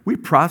Lord. We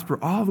prosper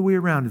all the way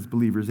around as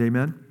believers,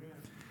 amen?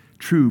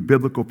 True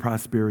biblical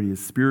prosperity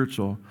is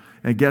spiritual.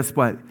 And guess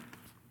what?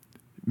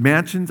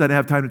 Mansions, I didn't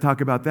have time to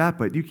talk about that,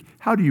 but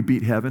how do you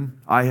beat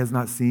heaven? Eye has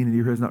not seen and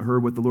ear has not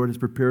heard what the Lord has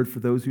prepared for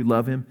those who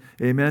love Him.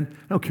 Amen?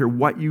 I don't care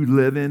what you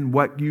live in,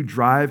 what you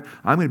drive.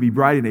 I'm going to be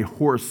riding a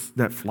horse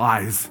that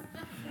flies.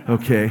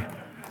 Okay?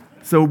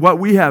 So what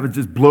we have, it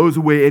just blows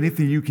away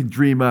anything you can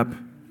dream up.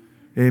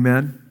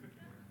 Amen?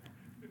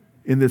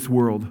 In this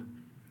world.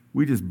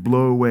 We just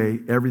blow away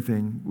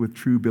everything with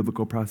true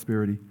biblical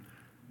prosperity.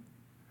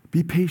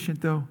 Be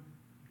patient, though.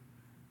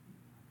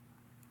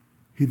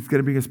 He's going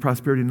to bring us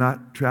prosperity,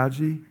 not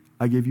tragedy.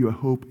 I give you a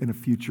hope and a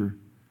future.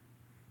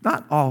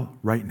 Not all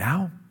right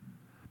now,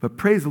 but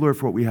praise the Lord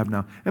for what we have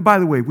now. And by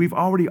the way, we've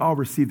already all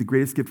received the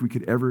greatest gift we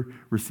could ever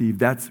receive.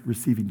 That's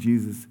receiving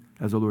Jesus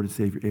as our Lord and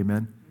Savior.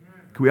 Amen.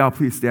 Can we all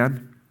please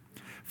stand?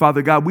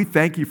 Father God, we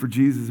thank you for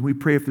Jesus, and we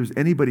pray if there's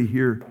anybody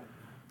here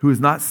who is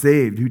not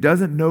saved, who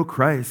doesn't know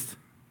Christ,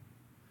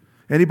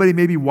 anybody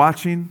maybe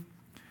watching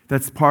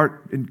that's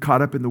part and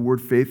caught up in the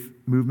word faith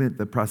movement,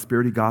 the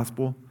prosperity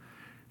gospel,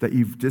 that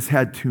you've just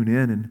had tune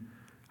in. And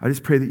I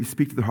just pray that you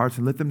speak to their hearts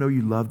and let them know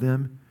you love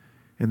them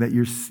and that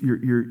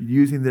you're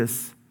using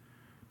this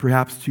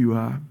perhaps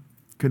to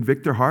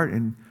convict their heart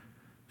and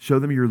show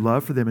them your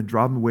love for them and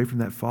draw them away from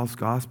that false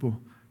gospel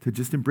to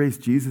just embrace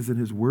Jesus and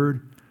His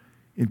word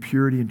in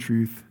purity and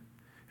truth.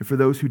 And for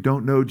those who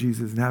don't know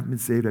Jesus and haven't been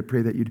saved, I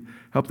pray that you'd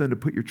help them to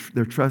put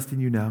their trust in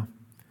you now.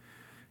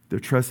 Their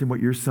trust in what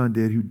your Son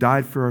did, who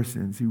died for our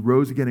sins, who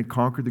rose again and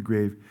conquered the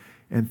grave.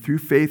 And through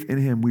faith in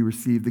Him, we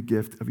receive the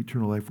gift of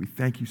eternal life. We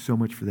thank you so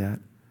much for that.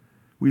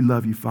 We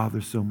love you,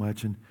 Father, so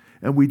much. And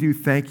we do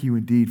thank you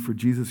indeed for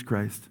Jesus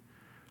Christ,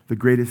 the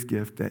greatest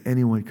gift that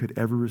anyone could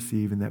ever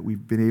receive, and that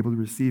we've been able to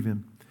receive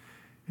Him.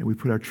 And we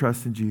put our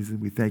trust in Jesus.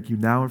 We thank you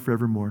now and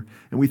forevermore.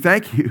 And we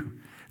thank you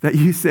that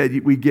you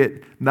said we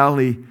get not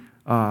only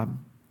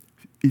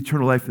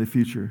eternal life in the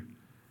future,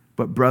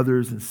 but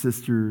brothers and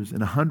sisters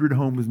and 100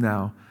 homes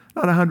now.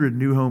 Not 100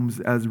 new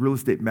homes as real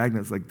estate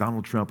magnates like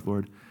Donald Trump,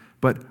 Lord,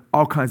 but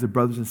all kinds of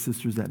brothers and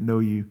sisters that know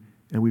you,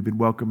 and we've been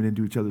welcomed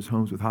into each other's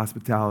homes with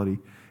hospitality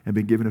and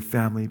been given a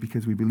family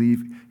because we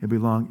believe and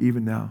belong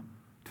even now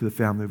to the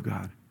family of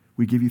God.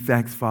 We give you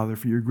thanks, Father,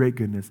 for your great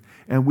goodness.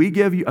 And we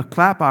give you a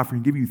clap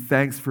offering, give you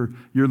thanks for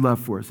your love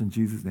for us in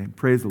Jesus' name.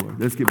 Praise the Lord.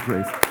 Let's give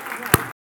praise.